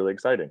going to be really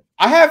exciting.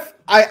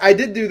 I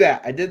did do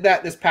that. I did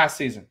that this past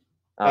season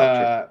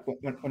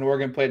when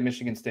Oregon played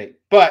Michigan State.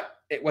 But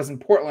it was in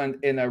Portland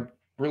in a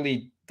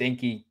really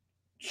dinky,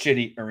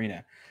 shitty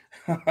arena.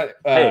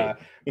 The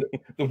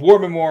War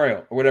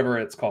Memorial, or whatever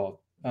it's called,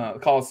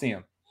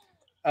 Coliseum.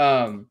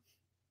 Yeah,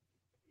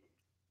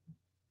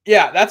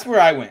 that's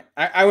where I went.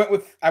 I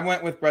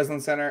went with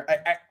Breslin Center.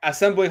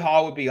 Assembly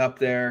Hall would be up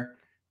there.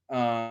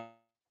 At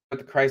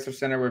the Chrysler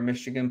Center where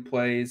Michigan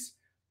plays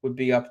would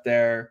be up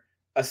there.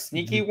 A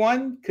sneaky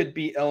one could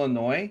be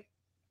Illinois.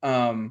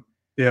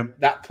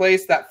 That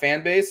place, that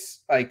fan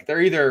base, like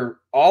they're either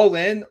all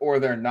in or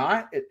they're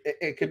not.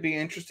 It could be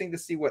interesting to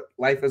see what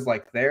life is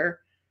like there.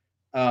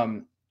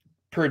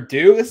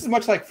 Purdue, this is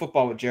much like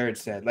football, what Jared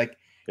said. Like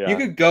you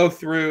could go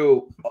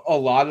through a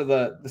lot of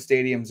the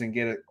stadiums and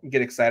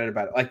get excited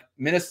about it. Like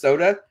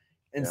Minnesota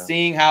and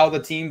seeing how the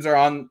teams are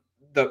on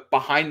the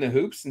behind the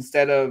hoops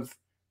instead of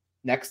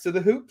next to the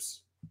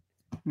hoops,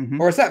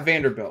 or is that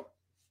Vanderbilt?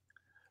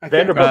 I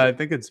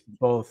think it's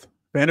both.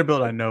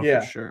 Vanderbilt, I know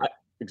for sure.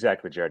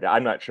 Exactly, Jared.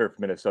 I'm not sure if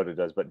Minnesota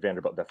does, but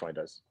Vanderbilt definitely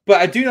does. But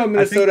I do know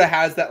Minnesota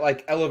has that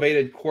like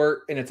elevated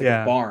court, and it's like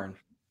a barn.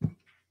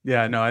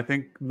 Yeah, no, I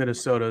think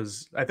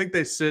Minnesota's. I think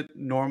they sit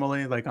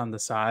normally like on the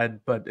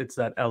side, but it's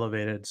that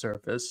elevated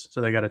surface, so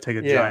they got to take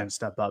a giant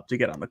step up to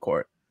get on the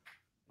court.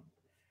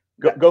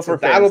 Go for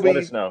fans. Let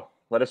us know.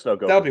 Let us know.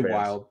 That'll be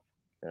wild.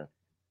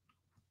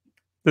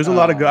 There's a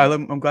lot of good.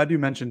 I'm glad you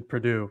mentioned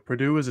Purdue.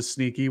 Purdue was a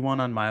sneaky one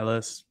on my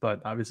list,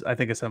 but obviously I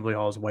think Assembly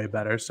Hall is way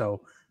better.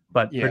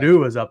 Purdue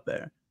was up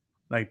there.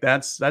 Like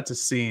that's a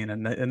scene,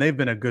 and they've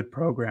been a good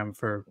program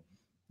for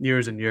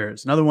years and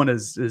years. Another one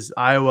is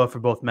Iowa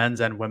for both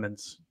men's and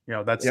women's.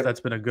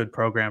 That's been a good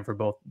program for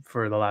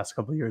the last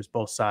couple of years,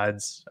 both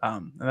sides.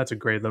 And that's a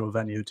great little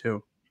venue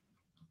too.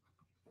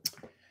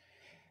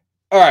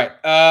 All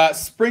right.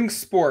 Spring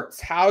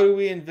sports. How do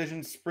we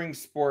envision spring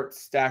sports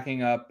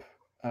stacking up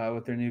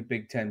with their new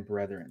Big Ten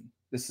brethren?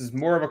 This is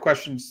more of a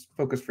question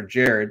focused for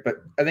Jared,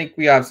 but I think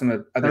we have some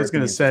other. I was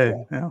going to say,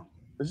 yeah.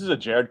 This is a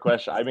Jared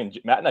question. I mean,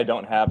 Matt and I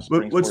don't have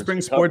spring sports. What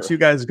spring sports you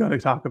guys going to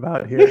talk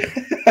about here?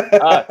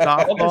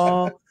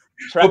 Softball,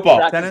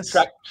 football, tennis,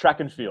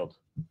 track and field,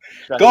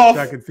 golf,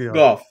 track and field,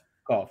 golf.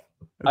 Golf.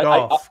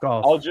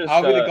 I'll be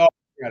the golf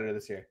editor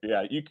this year.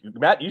 Yeah,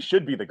 Matt, you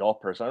should be the golf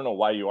person. I don't know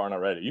why you aren't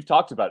already. You've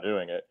talked about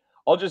doing it.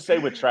 I'll just say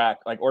with track,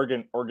 like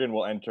Oregon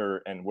will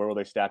enter, and where will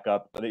they stack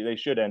up? They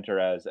should enter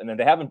as, and then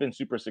they haven't been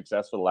super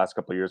successful the last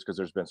couple of years because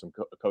there's been some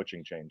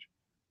coaching change.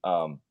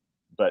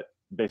 But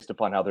based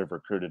upon how they've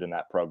recruited in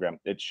that program,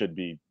 it should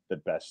be the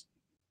best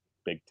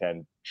Big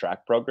Ten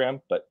track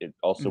program, but it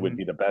also would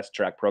be the best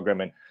track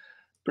program in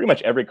pretty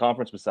much every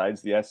conference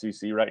besides the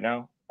SEC right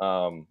now,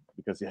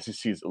 because the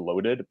SEC is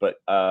loaded. But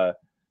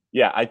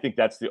yeah, I think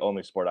that's the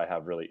only sport I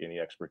have really any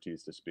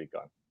expertise to speak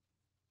on.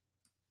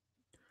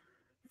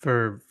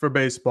 For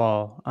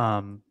baseball,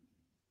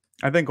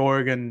 I think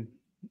Oregon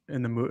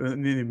in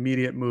the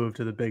immediate move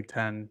to the Big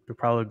Ten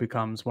probably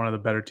becomes one of the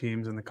better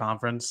teams in the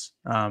conference.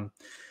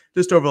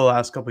 Just over the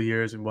last couple of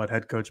years and what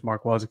head coach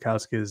Mark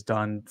Wasikowski has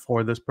done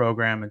for this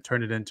program and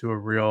turned it into a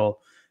real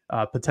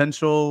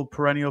potential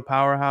perennial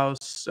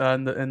powerhouse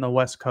in the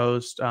West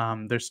Coast.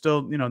 They're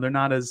still, they're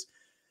not as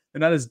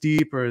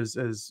deep or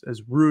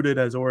as rooted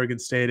as Oregon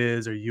State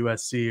is, or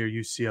USC or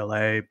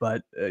UCLA,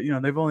 but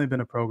they've only been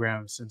a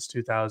program since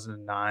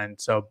 2009,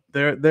 so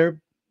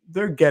they're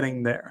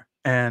getting there.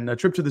 And a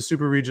trip to the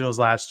Super Regionals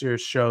last year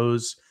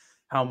shows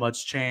how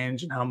much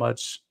change and how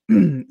much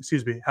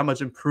how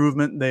much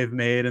improvement they've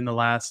made in the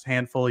last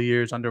handful of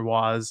years under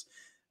Waz.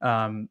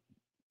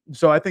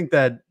 So I think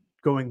that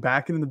going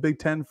back into the Big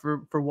Ten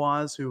for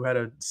Waz, who had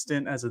a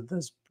stint as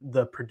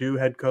the Purdue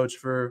head coach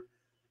for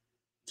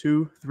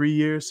 2-3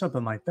 years,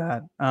 something like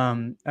that.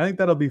 I think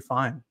that'll be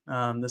fine.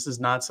 This is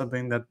not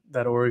something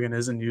that Oregon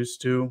isn't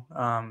used to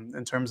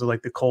in terms of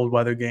like the cold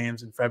weather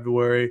games in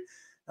February.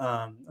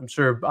 I'm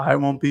sure I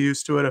won't be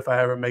used to it if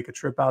I ever make a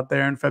trip out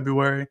there in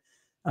February.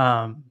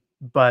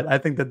 But I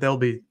think that they'll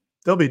be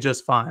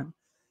just fine.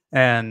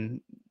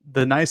 And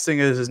the nice thing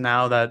is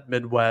now that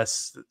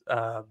Midwest,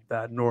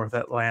 that North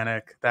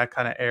Atlantic, that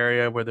kind of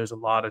area where there's a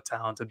lot of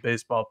talented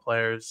baseball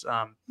players,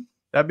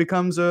 that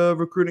becomes a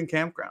recruiting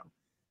campground.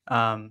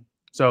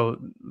 So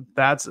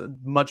that's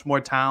much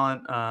more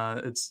talent.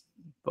 It's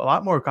a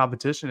lot more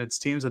competition. It's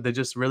teams that they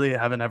just really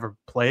haven't ever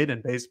played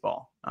in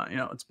baseball.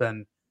 It's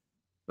been,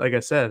 like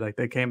I said, like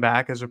they came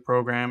back as a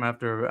program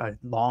after a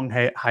long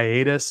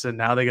hiatus, and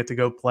now they get to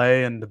go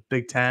play in the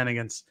Big Ten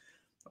against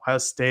Ohio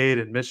State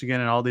and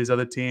Michigan and all these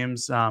other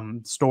teams,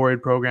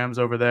 storied programs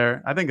over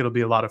there. I think it'll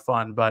be a lot of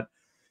fun, but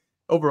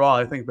overall,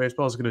 I think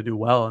baseball is going to do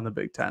well in the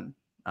Big Ten.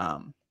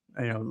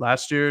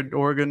 Last year,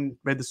 Oregon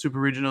made the Super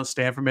Regionals.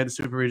 Stanford made the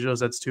Super Regionals.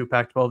 That's 2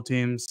 Pac-12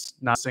 teams.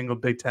 Not a single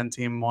Big Ten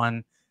team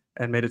won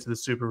and made it to the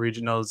Super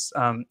Regionals.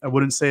 I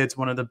wouldn't say it's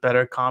one of the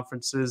better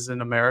conferences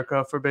in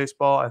America for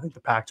baseball. I think the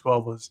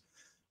Pac-12 was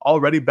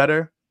already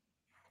better.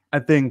 I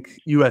think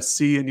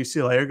USC and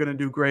UCLA are going to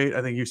do great.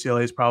 I think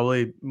UCLA is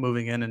probably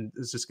moving in and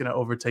is just going to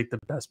overtake the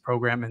best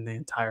program in the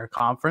entire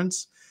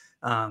conference.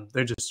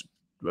 They're just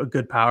a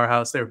good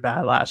powerhouse. They were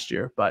bad last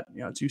year, but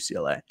it's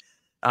UCLA.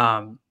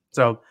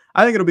 So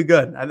I think it'll be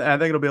good. I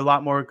think it'll be a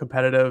lot more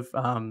competitive.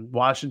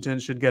 Washington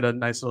should get a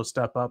nice little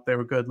step up. They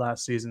were good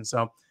last season,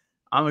 so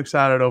I'm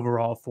excited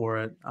overall for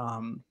it.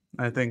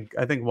 I think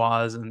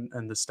Waz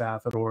and the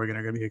staff at Oregon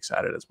are going to be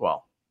excited as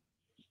well.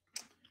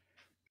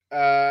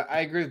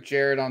 I agree with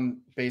Jared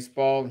on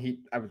baseball. He's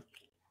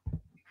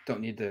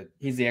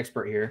the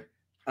expert here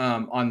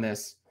on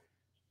this.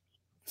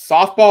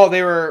 Softball,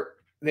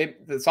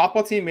 the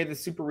softball team made the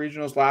Super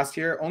Regionals last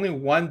year. Only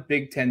one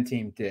Big Ten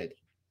team did.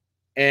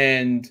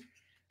 And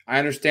I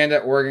understand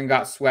that Oregon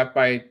got swept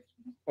by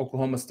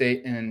Oklahoma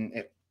State, and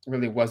it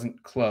really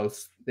wasn't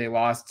close. They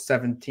lost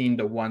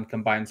 17-1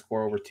 combined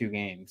score over 2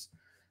 games.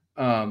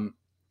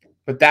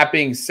 But that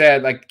being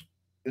said, like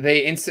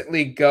they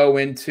instantly go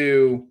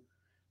into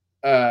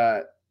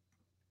a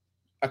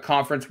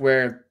conference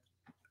where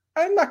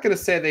I'm not going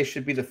to say they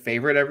should be the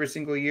favorite every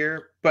single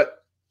year,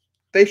 but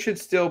they should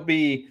still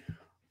be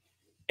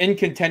in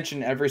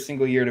contention every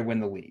single year to win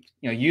the league.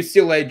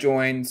 UCLA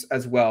joins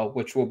as well,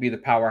 which will be the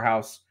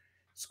powerhouse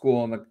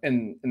school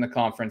in the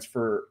conference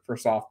for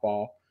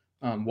softball.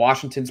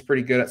 Washington's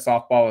pretty good at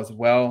softball as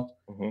well.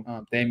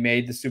 Mm-hmm. They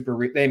made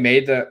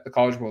the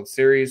College World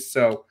Series,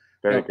 so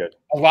very good.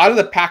 A lot of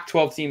the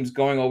Pac-12 teams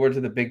going over to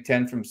the Big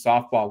Ten from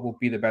softball will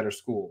be the better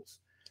schools.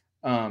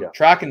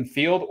 Track and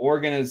field,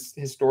 Oregon is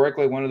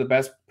historically one of the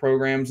best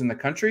programs in the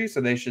country, so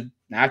they should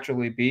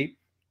naturally be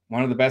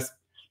one of the best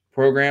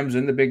programs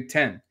in the Big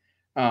Ten.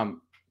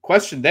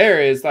 Question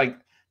there is, like,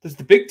 does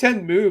the Big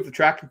Ten move the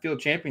track and field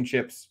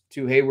championships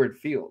to Hayward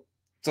Field?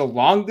 It's a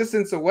long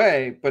distance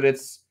away, but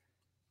it's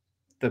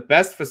the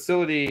best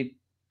facility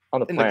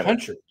on the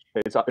country.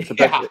 It's the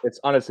best. It's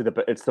honestly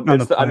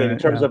I mean, in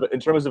terms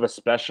of a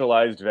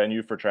specialized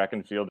venue for track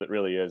and field, it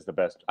really is the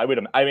best. I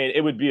mean,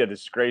 it would be a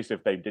disgrace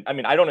if they did. I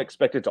mean, I don't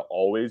expect it to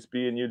always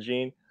be in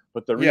Eugene,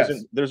 but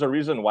there's a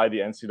reason why the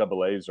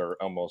NCAAs are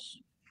almost,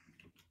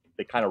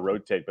 they kind of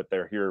rotate, but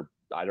they're here,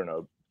 I don't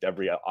know,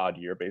 every odd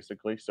year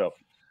basically. So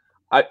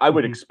I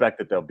would expect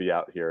that they'll be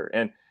out here,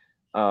 and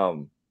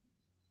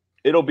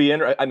it'll be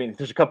interesting. I mean,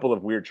 there's a couple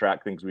of weird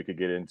track things we could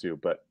get into,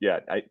 but yeah,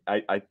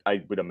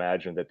 I would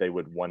imagine that they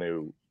would want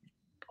to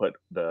put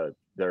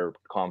their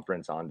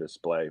conference on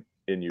display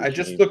in Eugene. I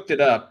just looked it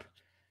up.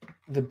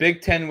 The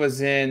Big Ten was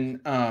in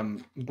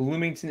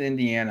Bloomington,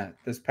 Indiana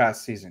this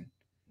past season.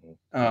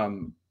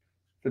 The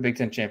Big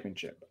Ten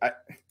championship.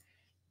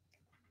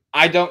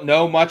 I don't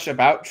know much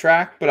about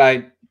track, but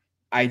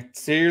I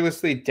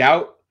seriously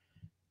doubt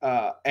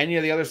any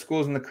of the other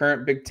schools in the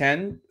current Big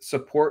Ten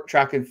support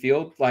track and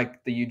field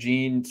like the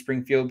Eugene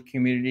Springfield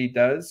community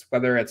does,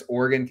 whether it's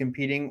Oregon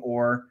competing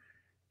or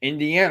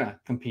Indiana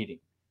competing.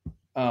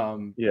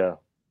 Yeah,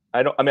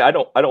 I don't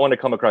want to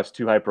come across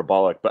too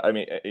hyperbolic, but I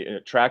mean,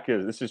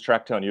 this is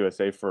Tracktown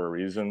USA for a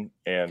reason,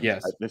 and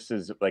this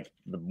is like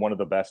one of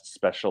the best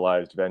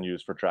specialized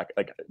venues for track.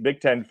 Like Big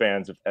Ten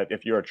fans,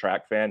 if you're a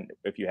track fan,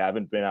 if you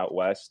haven't been out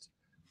west,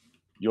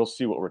 you'll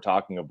see what we're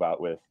talking about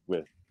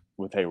with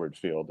Hayward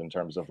Field in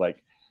terms of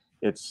like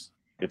it's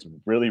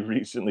really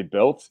recently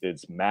built,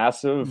 it's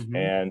massive,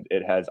 and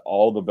it has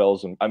all the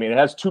bells and it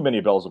has too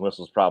many bells and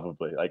whistles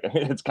probably. Like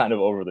it's kind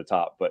of over the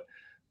top, but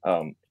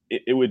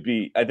it would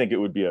be, I think it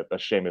would be a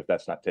shame if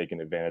that's not taken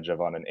advantage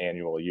of on an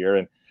annual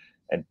year,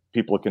 and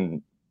people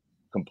can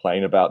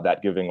complain about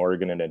that giving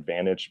Oregon an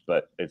advantage,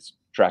 but it's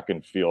track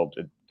and field.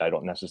 I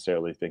don't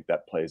necessarily think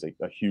that plays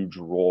a huge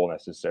role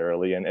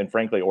necessarily, and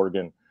frankly,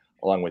 Oregon,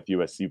 along with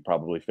USC,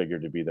 probably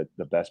figured to be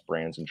the best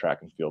brands in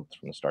track and field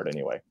from the start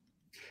anyway.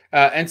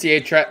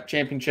 NCAA track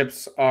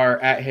championships are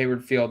at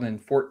Hayward Field in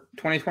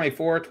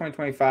 2024,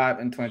 2025,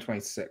 and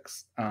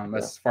 2026. That's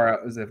as far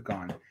out as they've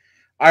gone.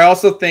 I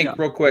also think,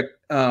 real quick,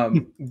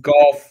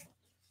 golf,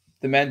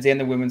 the men's and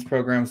the women's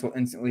programs will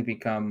instantly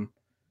become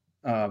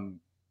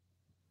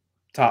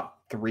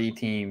top 3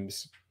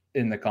 teams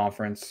in the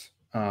conference.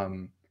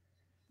 Don't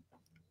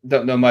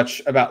know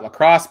much about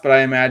lacrosse, but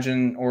I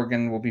imagine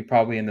Oregon will be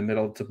probably in the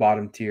middle to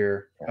bottom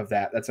tier of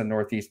that. That's a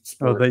Northeast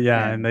sport.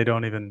 And they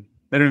don't even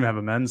have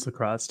a men's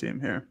lacrosse team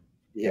here.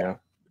 Yeah,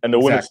 and the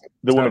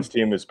women's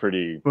team is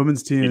pretty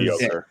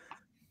mediocre.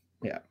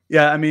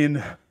 Yeah. I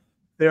mean,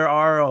 there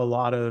are a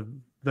lot of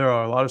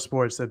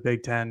sports that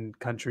Big Ten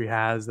country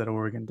has that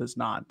Oregon does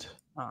not.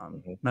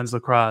 Men's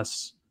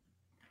lacrosse,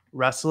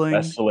 wrestling,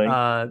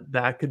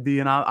 that could be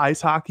an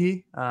ice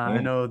hockey. I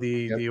know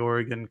the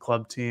Oregon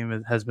club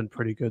team has been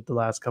pretty good the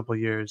last couple of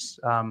years.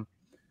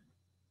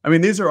 I mean,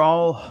 these are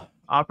all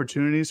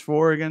opportunities for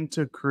Oregon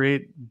to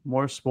create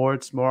more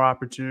sports, more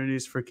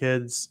opportunities for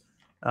kids.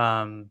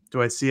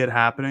 Do I see it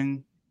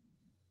happening?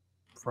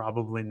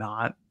 Probably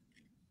not.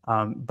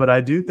 But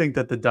I do think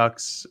that the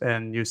Ducks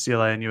and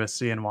UCLA and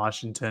USC and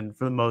Washington,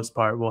 for the most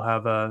part, will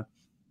have a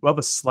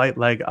slight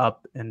leg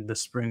up in the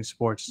spring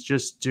sports,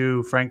 just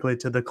due, frankly,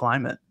 to the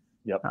climate.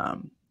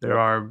 There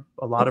are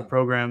a lot of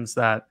programs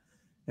that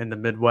in the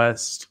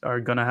Midwest are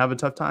going to have a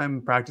tough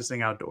time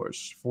practicing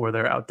outdoors for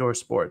their outdoor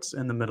sports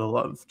in the middle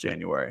of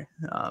January.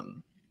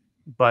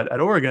 But at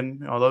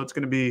Oregon, although it's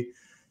going to be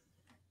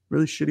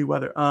really shitty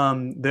weather,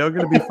 they're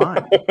going to be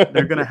fine.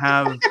 They're going to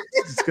have,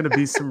 it's going to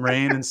be some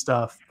rain and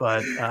stuff,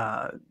 but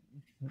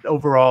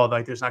overall,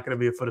 like there's not going to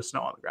be a foot of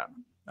snow on the ground.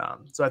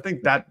 So I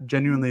think that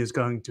genuinely is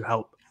going to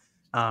help.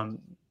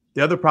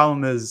 The other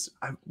problem is,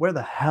 where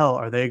the hell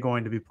are they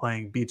going to be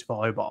playing beach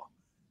volleyball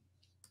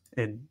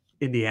in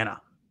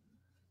Indiana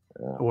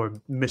or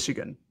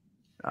Michigan?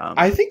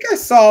 I think I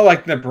saw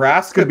like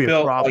Nebraska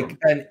built like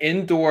an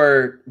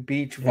indoor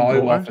beach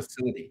volleyball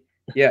facility.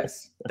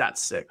 Yes,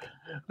 that's sick.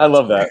 I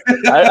love that.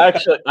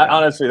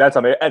 Honestly, that's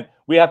amazing. And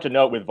we have to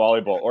note with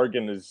volleyball,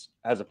 Oregon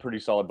has a pretty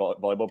solid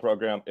volleyball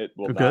program. It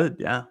will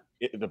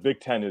the Big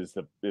Ten is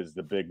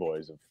the big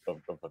boys of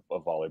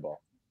volleyball.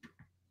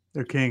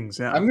 They're kings.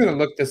 Yeah, I'm gonna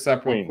look this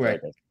up real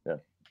quick.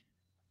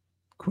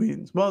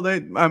 Queens. Well, they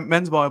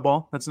men's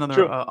volleyball. That's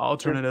another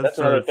alternative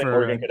for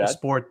a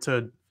sport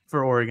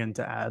for Oregon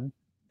to add.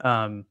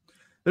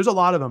 There's a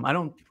lot of them. I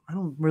don't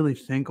really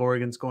think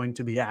Oregon's going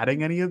to be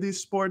adding any of these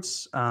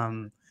sports.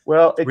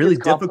 Well, it's really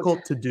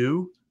difficult to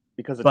do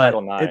because of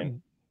Title IX.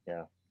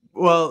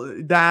 Well,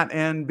 that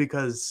and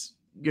because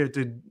you have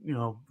to,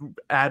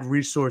 add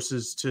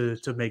resources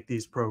to make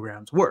these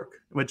programs work,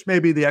 which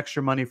maybe the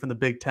extra money from the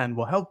Big Ten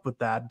will help with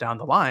that down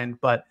the line.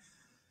 But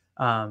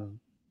I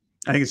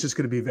think it's just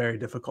going to be very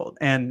difficult.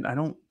 And I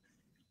don't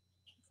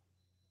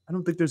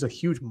think there's a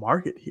huge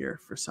market here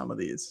for some of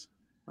these.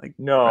 Like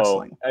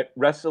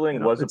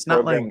wrestling was a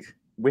program.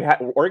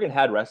 Oregon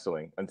had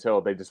wrestling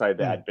until they decided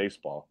to add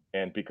baseball,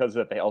 and because of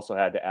that, they also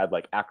had to add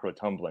like acro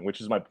tumbling,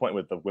 which is my point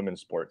with the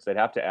women's sports. They'd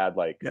have to add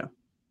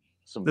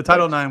some. The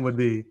Title IX would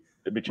be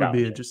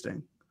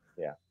interesting.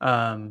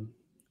 Yeah.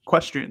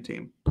 Equestrian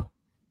team.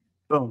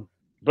 Boom.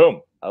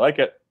 I like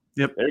it.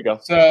 Yep. There you go.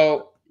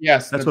 So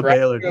Yes, That's Nebraska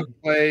what Baylor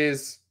did.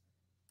 plays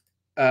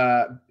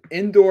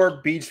indoor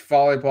beach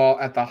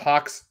volleyball at the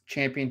Hawks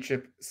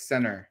Championship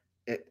Center.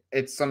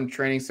 It's some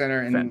training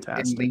center in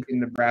Lincoln,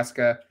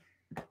 Nebraska.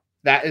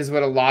 That is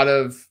what a lot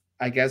of,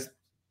 I guess,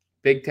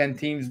 Big Ten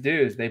teams do,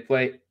 is they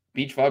play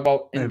beach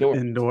volleyball indoor.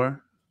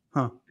 Indoor?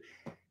 Huh.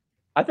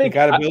 I think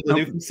got to build a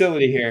new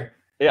facility here.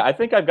 Yeah, I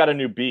think I've got a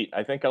new beat.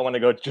 I think I want to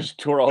go just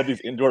tour all these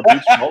indoor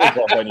beach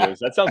volleyball venues.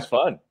 That sounds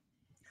fun.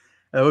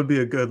 That would be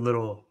a good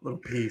little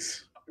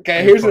piece.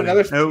 Okay, here's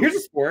another. Here's a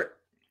sport.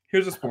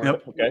 Here's a sport.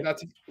 Yep. Okay.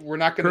 We're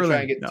not going to try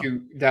and get too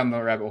down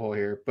the rabbit hole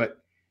here, but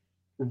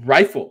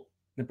rifle.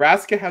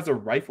 Nebraska has a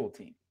rifle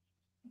team.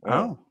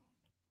 Oh.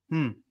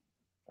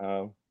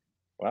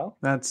 Well,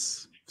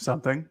 that's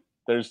something.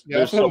 There's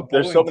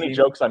so many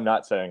jokes I'm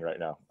not saying right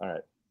now. All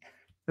right.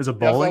 There's a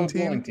bowling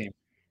team?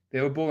 They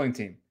have a bowling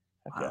team.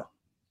 Wow. Yeah.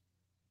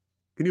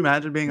 Can you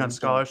imagine being on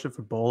scholarship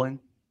for bowling?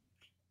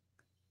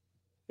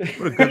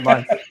 What a good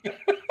life.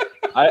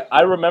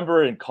 I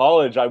remember in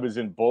college I was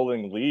in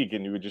bowling league,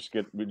 and we just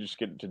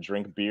get to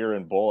drink beer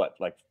and bowl at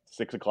like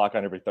 6 o'clock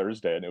on every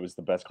Thursday, and it was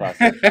the best class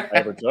I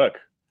ever took.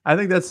 I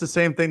think that's the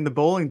same thing the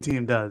bowling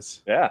team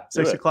does. Yeah,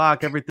 6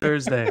 o'clock every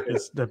Thursday.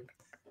 It's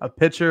a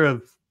pitcher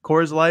of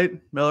Coors Light,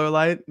 Miller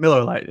Lite.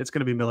 It's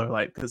going to be Miller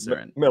Lite because they're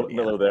in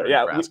Miller there.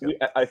 Yeah,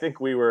 I think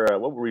we were.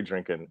 What were we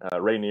drinking?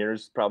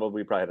 Rainier's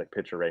probably. We probably had like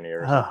pitcher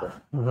Rainier or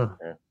something.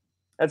 Yeah.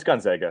 That's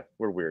Gonzaga.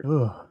 We're weird.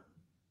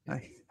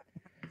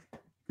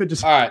 Could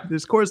just all right.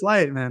 There's Coors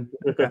Light, man.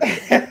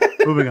 Okay.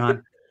 Moving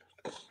on.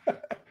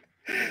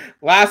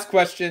 Last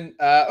question.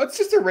 What's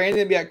just a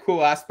random yet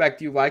cool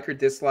aspect you like or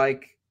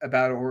dislike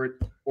about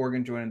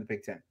Oregon joining the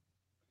Big Ten?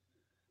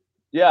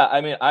 Yeah,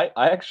 I mean, I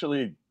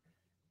actually.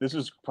 This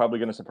is probably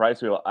going to surprise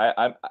people.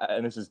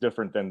 And this is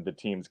different than the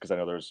teams because I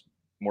know there's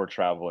more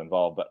travel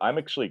involved. But I'm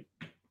actually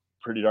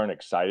pretty darn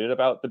excited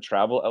about the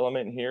travel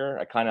element here.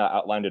 I kind of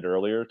outlined it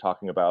earlier,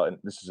 talking about, and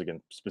this is again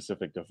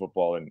specific to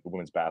football and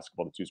women's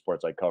basketball, the two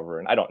sports I cover.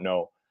 And I don't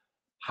know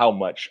how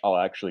much I'll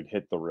actually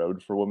hit the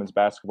road for women's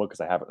basketball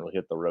because I haven't really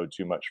hit the road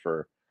too much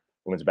for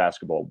women's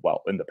basketball.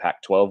 Well, in the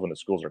Pac-12 when the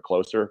schools are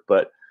closer,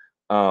 but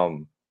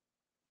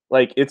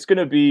like it's going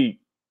to be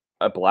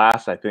a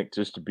blast, I think,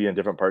 just to be in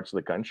different parts of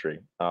the country.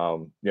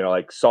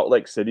 Like Salt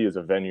Lake City is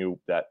a venue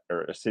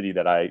or a city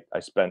that I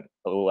spent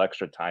a little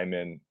extra time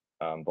in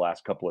the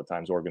last couple of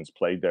times Oregon's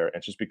played there. And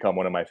it's just become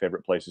one of my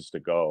favorite places to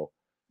go.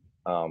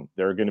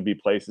 There are going to be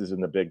places in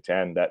the Big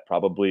Ten that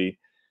probably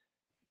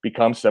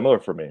become similar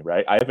for me,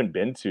 right? I probably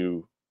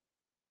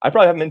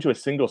haven't been to a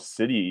single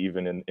city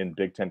even in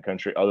Big Ten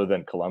country other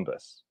than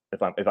Columbus.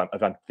 If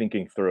I'm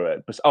thinking through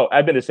it. But,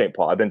 I've been to St.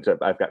 Paul.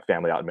 I've got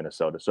family out in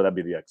Minnesota, so that'd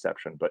be the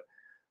exception. But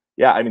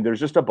yeah, I mean, there's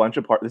just a bunch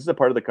of this is a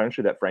part of the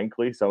country that,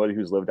 frankly, somebody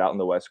who's lived out in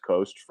the West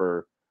Coast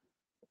for,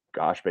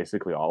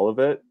 basically all of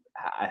it,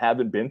 I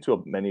haven't been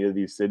to many of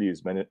these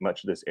cities,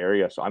 much of this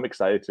area. So I'm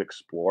excited to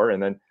explore.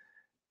 And then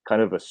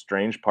kind of a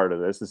strange part of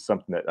this is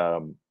something that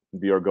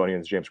the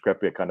Oregonian's James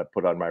Krepia kind of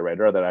put on my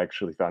radar that I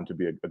actually found to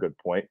be a good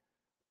point.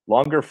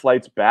 Longer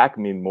flights back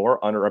mean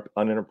more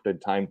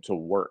uninterrupted time to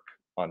work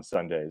on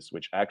Sundays,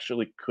 which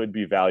actually could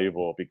be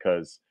valuable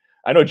because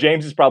I know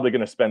James is probably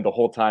going to spend the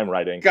whole time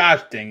writing.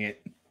 Gosh dang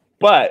it.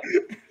 But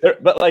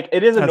like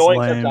it is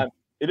annoying sometimes.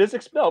 It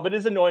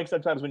is annoying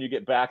sometimes when you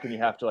get back and you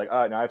have to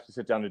now I have to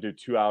sit down to do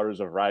 2 hours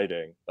of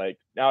writing. Like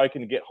now I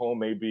can get home,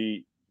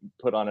 maybe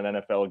put on an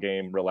NFL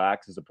game,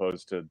 relax, as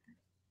opposed to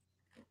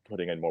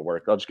putting in more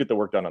work. I'll just get the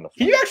work done on the flight.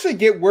 Can you actually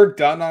get work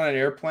done on an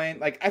airplane?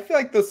 Like I feel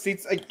like those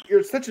seats, like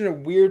you're such in a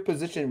weird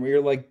position where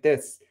you're like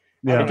this.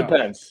 Yeah, it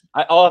depends.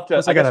 I'll have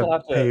to. I guess I'll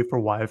have to pay for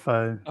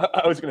Wi-Fi.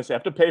 I was going to say I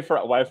have to pay for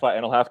Wi-Fi,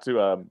 and I'll have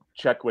to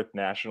check with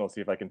National,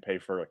 see if I can pay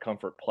for a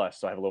Comfort Plus,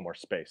 so I have a little more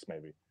space,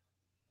 maybe.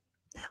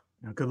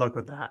 Yeah, good luck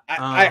with that.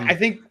 I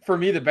think for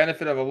me the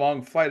benefit of a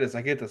long flight is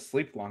I get to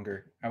sleep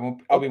longer.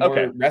 I'll be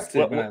more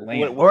rested when I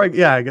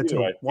land. I get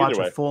to watch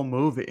a full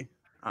movie.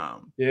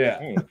 Yeah.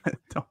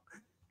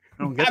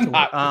 I'm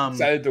not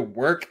excited to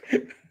work.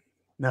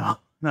 No,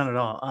 not at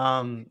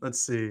all.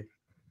 Let's see.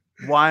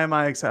 Why am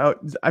I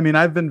excited? I mean,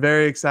 I've been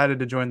very excited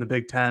to join the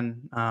Big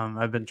Ten.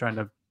 I've been trying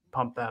to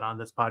pump that on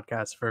this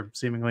podcast for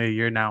seemingly a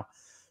year now.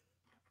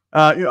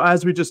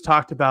 As we just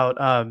talked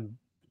about,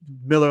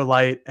 Miller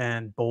Lite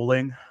and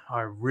bowling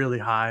are really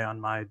high on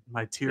my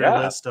tier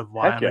list of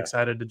why I'm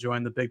excited to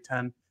join the Big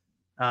Ten.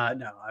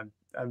 No,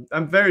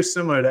 I'm very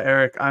similar to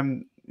Erik.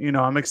 I'm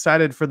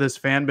excited for this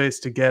fan base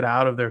to get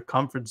out of their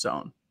comfort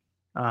zone.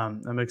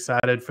 I'm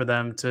excited for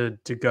them to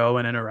go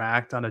and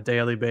interact on a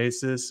daily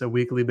basis, a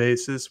weekly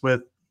basis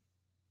with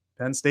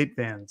Penn State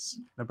fans,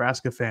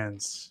 Nebraska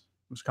fans,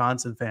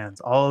 Wisconsin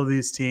fans, all of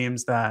these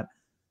teams that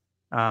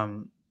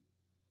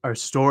are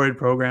storied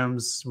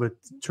programs with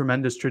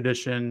tremendous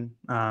tradition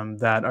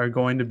that are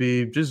going to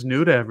be just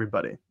new to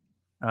everybody.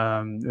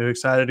 They're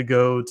excited to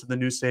go to the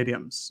new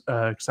stadiums,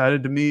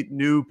 excited to meet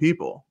new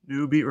people,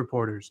 new beat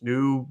reporters,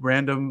 new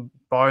random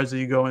bars that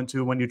you go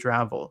into when you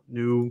travel,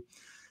 new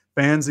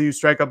fans that you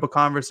strike up a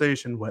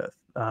conversation with.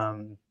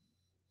 I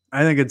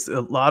think it's a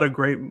lot of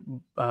great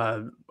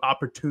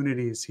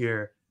opportunities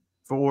here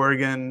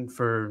Oregon,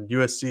 for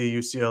USC,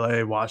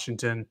 UCLA,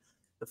 Washington,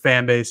 the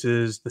fan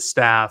bases, the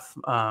staff,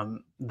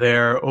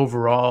 their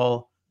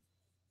overall,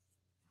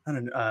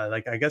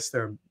 I guess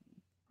their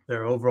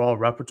overall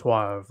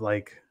repertoire of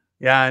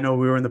I know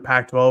we were in the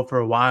Pac-12 for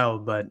a while,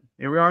 but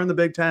here we are in the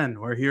Big Ten.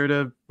 We're here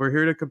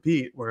to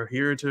compete. We're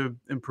here to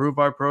improve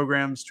our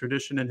program's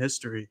tradition and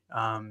history.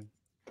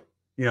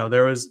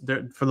 There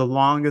for the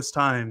longest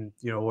time,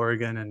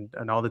 Oregon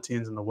and all the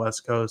teams in the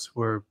West Coast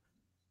were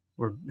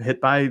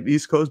hit by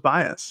East Coast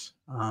bias.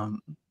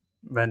 And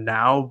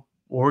now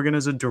Oregon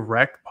is a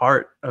direct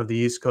part of the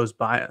East Coast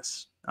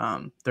bias.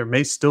 There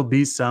may still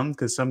be some,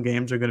 because some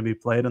games are going to be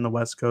played on the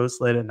West Coast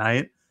late at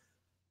night.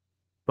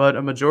 But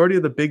a majority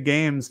of the big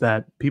games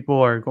that people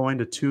are going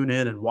to tune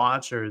in and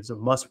watch, or it's a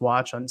must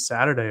watch on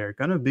Saturday, are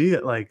going to be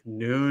at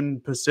noon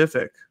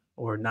Pacific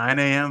or 9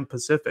 a.m.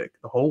 Pacific.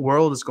 The whole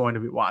world is going to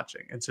be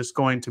watching. It's just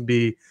going to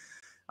be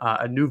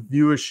a new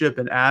viewership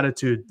and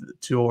attitude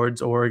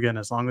towards Oregon,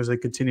 as long as they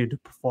continue to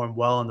perform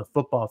well on the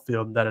football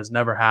field. That has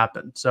never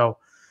happened. So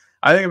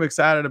I think I'm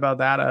excited about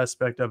that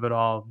aspect of it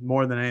all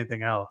more than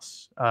anything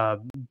else.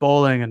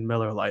 Bowling and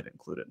Miller Lite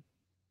included.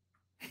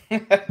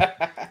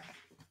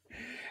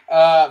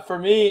 For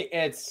me,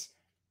 it's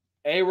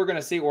we're going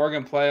to see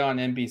Oregon play on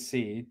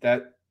NBC.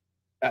 That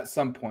at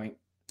some point.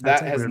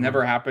 That has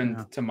never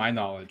happened to my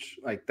knowledge.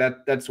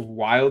 That's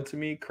wild to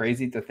me,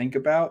 crazy to think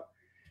about.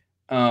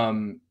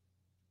 And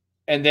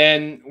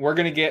then we're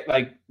going to get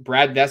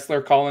Brad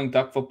Dessler calling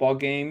Duck football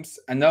games.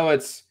 I know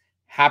it's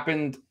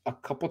happened a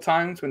couple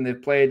times when they've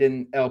played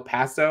in El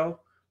Paso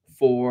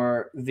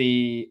for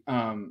the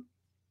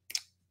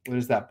what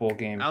is that bowl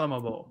game? Alamo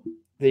Bowl.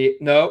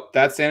 No,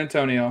 that's San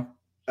Antonio.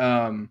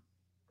 El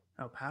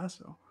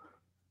Paso.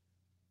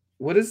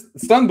 What is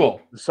Sun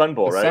Bowl? The Sun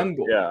Bowl, right? Sun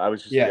Bowl. Yeah, I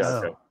was just yes.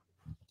 Yeah,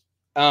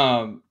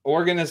 okay.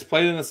 Oregon has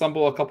played in the Sun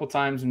Bowl a couple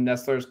times in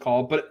Nestler's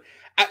call, but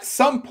at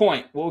some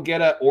point we'll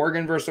get a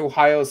Oregon versus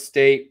Ohio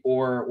State,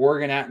 or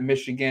Oregon at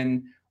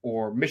Michigan,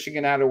 or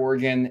Michigan at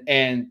Oregon,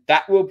 and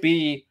that will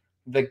be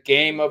the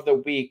game of the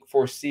week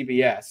for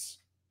CBS.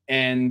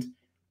 And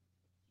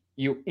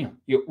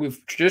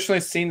we've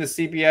traditionally seen the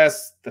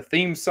CBS, the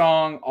theme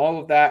song, all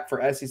of that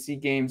for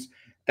SEC games.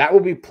 That will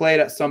be played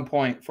at some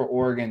point for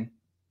Oregon,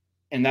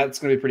 and that's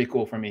going to be pretty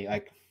cool for me.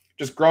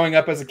 Just growing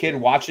up as a kid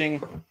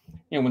watching.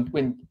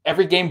 When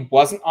every game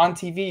wasn't on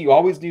TV, you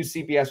always knew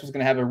CBS was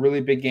going to have a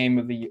really big game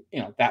of the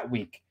that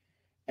week.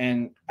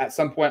 And at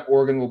some point,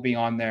 Oregon will be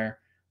on there.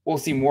 We'll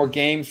see more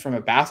games from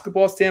a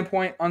basketball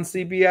standpoint on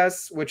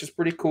CBS, which is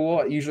pretty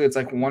cool. Usually it's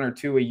 1 or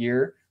 2 a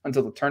year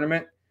until the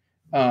tournament.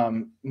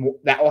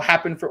 That will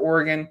happen for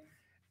Oregon.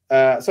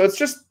 So it's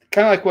just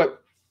kind of like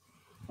what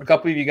a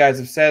couple of you guys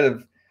have said,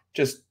 of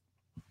just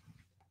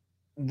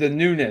the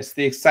newness,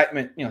 the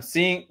excitement,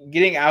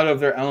 getting out of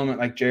their element,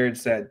 like Jared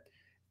said,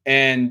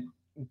 and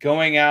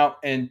going out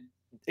and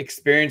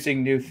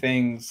experiencing new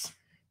things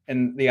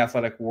in the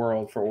athletic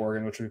world for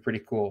Oregon, which would be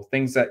pretty cool.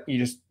 Things that you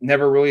just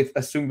never really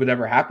assumed would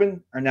ever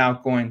happen are now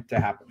going to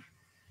happen.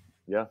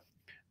 Yeah.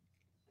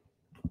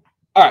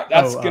 All right.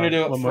 That's going to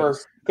do it for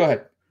 – go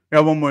ahead. Yeah,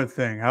 one more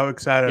thing. How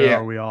excited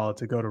are we all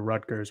to go to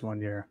Rutgers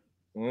one year?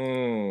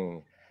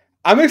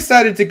 I'm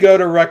excited to go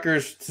to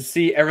Rutgers to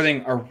see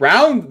everything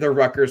around the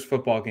Rutgers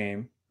football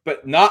game,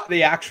 but not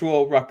the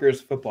actual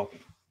Rutgers football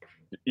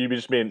game. You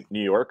just mean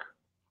New York?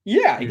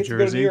 Yeah, you get to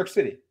go to New York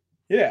City.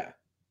 Yeah.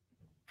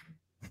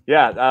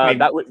 Yeah,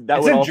 that would in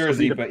also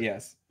Jersey, be but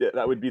yes. Yeah,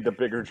 that would be the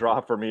bigger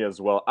draw for me as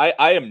well.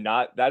 I am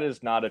not. That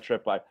is not a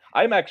trip.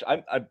 I'm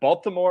at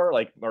Baltimore,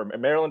 or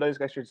Maryland.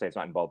 I should say it's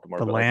not in Baltimore.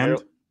 The but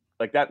land.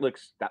 That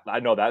looks. I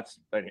know that's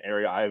an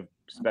area I've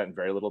spent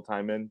very little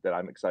time in that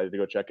I'm excited to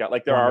go check out.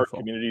 There Wonderful.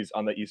 are communities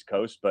on the East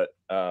Coast, but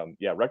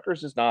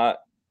Rutgers is not.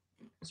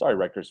 Sorry,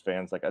 Rutgers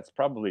fans. That's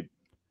probably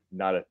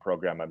not a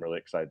program I'm really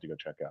excited to go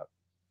check out.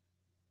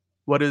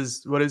 What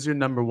is your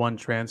number one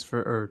transfer,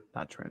 or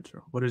not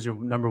transfer? What is your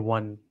number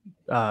one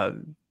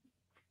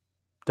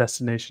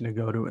destination to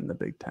go to in the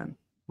Big Ten?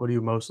 What are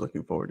you most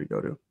looking forward to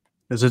go to?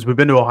 Since we've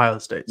been to Ohio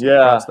State,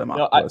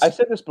 so I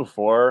said this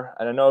before,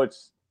 and I know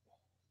it's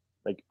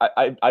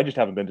I just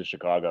haven't been to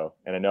Chicago,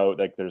 and I know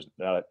there's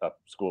not a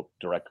school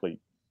directly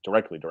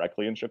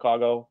in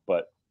Chicago,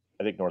 but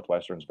I think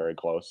Northwestern's very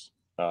close.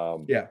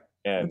 And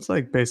it's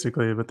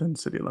basically within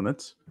city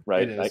limits,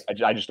 right?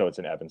 I just know it's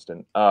in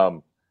Evanston.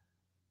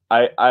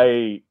 I've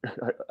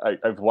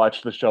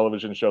watched the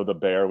television show The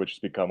Bear, which has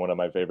become one of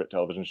my favorite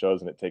television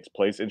shows, and it takes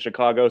place in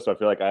Chicago. So I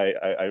feel like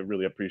I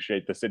really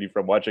appreciate the city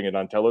from watching it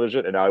on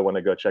television, and now I want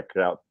to go check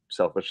it out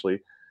selfishly.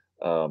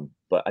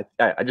 But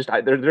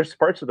there's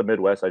parts of the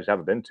Midwest I just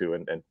haven't been to,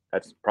 and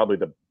that's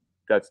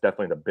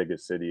definitely the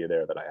biggest city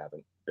there that I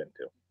haven't been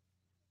to.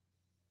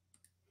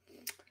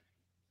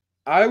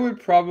 I would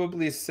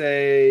probably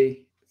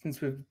say, since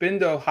we've been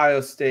to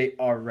Ohio State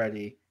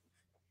already,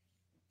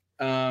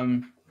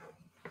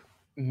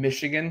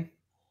 Michigan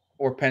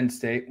or Penn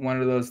State,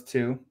 one of those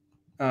two.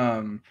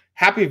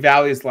 Happy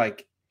Valley is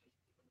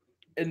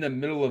in the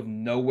middle of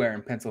nowhere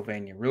in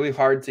Pennsylvania, really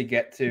hard to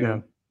get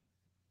to.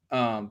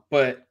 Yeah.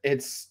 But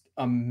it's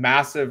a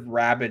massive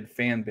rabid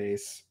fan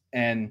base,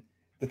 and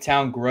the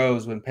town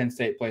grows when Penn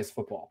State plays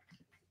football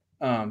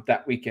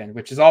that weekend,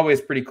 which is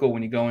always pretty cool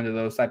when you go into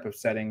those type of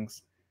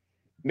settings.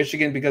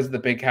 Michigan, because of the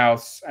big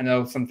house, I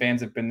know some fans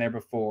have been there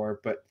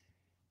before, but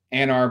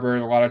Ann Arbor,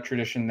 a lot of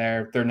tradition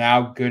there. They're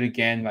now good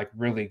again, like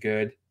really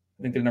good.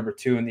 I think they're number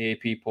 2 in the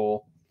AP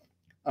poll.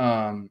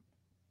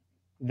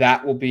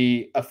 That will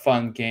be a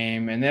fun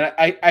game. And then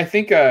I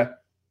think a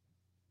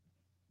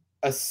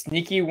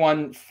sneaky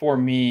one for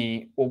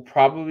me will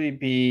probably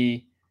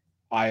be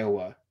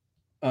Iowa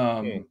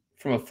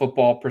from a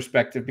football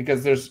perspective,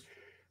 because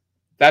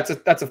that's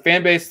a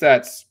fan base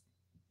that's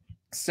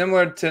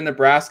similar to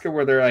Nebraska,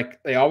 where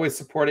they always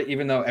support it,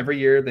 even though every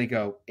year they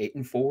go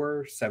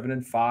 8-4,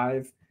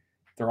 7-5.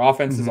 Their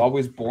offense is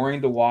always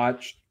boring to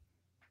watch,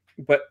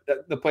 but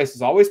the place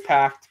is always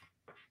packed.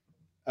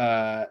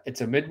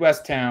 It's a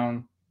Midwest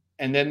town.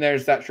 And then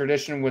there's that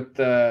tradition with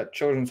the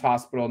Children's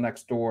Hospital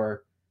next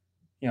door,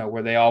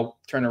 where they all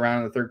turn around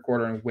in the third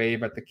quarter and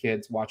wave at the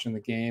kids watching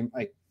the game.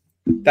 Like,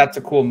 that's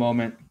a cool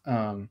moment.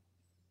 And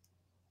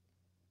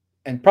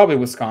probably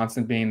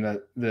Wisconsin being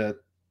the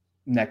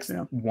next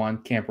one,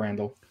 Camp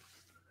Randall,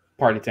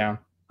 party town.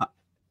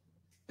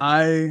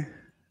 I'm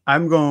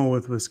going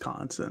with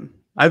Wisconsin.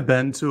 I've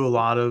been to a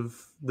lot of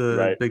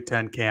the Big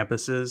Ten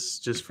campuses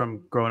just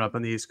from growing up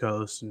on the East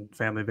Coast and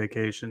family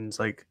vacations,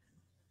 like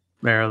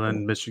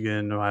Maryland,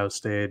 Michigan, Ohio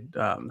State.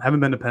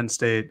 Haven't been to Penn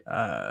State.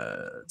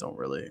 Don't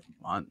really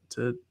want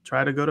to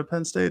try to go to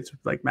Penn State.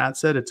 Like Matt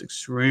said, it's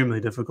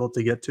extremely difficult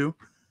to get to.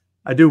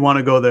 I do want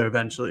to go there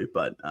eventually,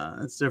 but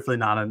it's definitely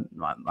not on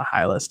the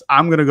high list.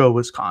 I'm going to go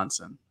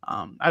Wisconsin.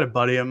 I had a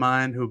buddy of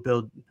mine who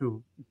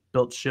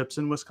built ships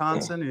in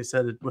Wisconsin. He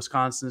said that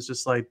Wisconsin is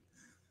just like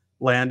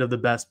land of the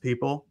best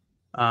people.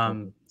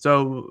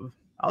 So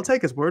I'll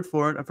take his word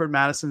for it. I've heard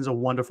Madison's a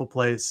wonderful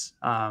place.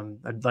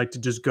 I'd like to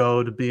just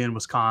go to be in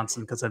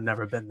Wisconsin because I've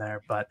never been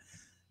there. But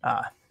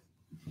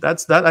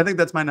that's that. I think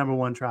that's my number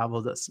one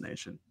travel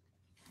destination.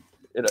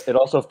 It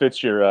also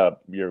fits your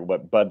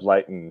what Bud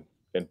Light and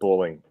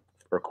bowling,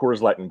 or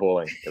Coors Light and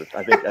bowling.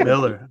 I think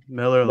Miller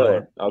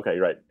Light. Okay,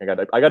 right. I got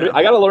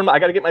to learn. I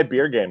got to get my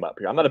beer game up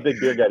here. I'm not a big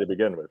beer guy to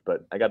begin with,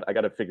 but I got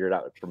to figure it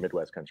out for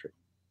Midwest country.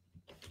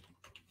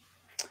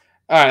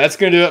 All right, that's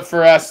going to do it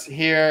for us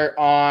here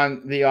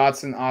on the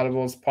Autzen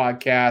Audibles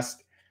podcast.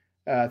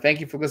 Thank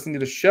you for listening to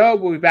the show.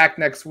 We'll be back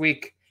next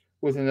week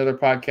with another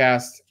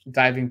podcast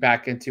diving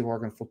back into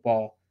Oregon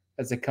football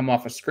as they come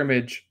off a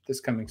scrimmage this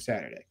coming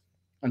Saturday.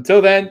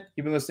 Until then,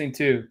 you've been listening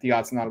to the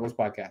Autzen Audibles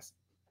podcast.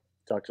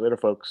 Talk to you later,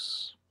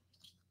 folks.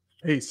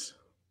 Peace.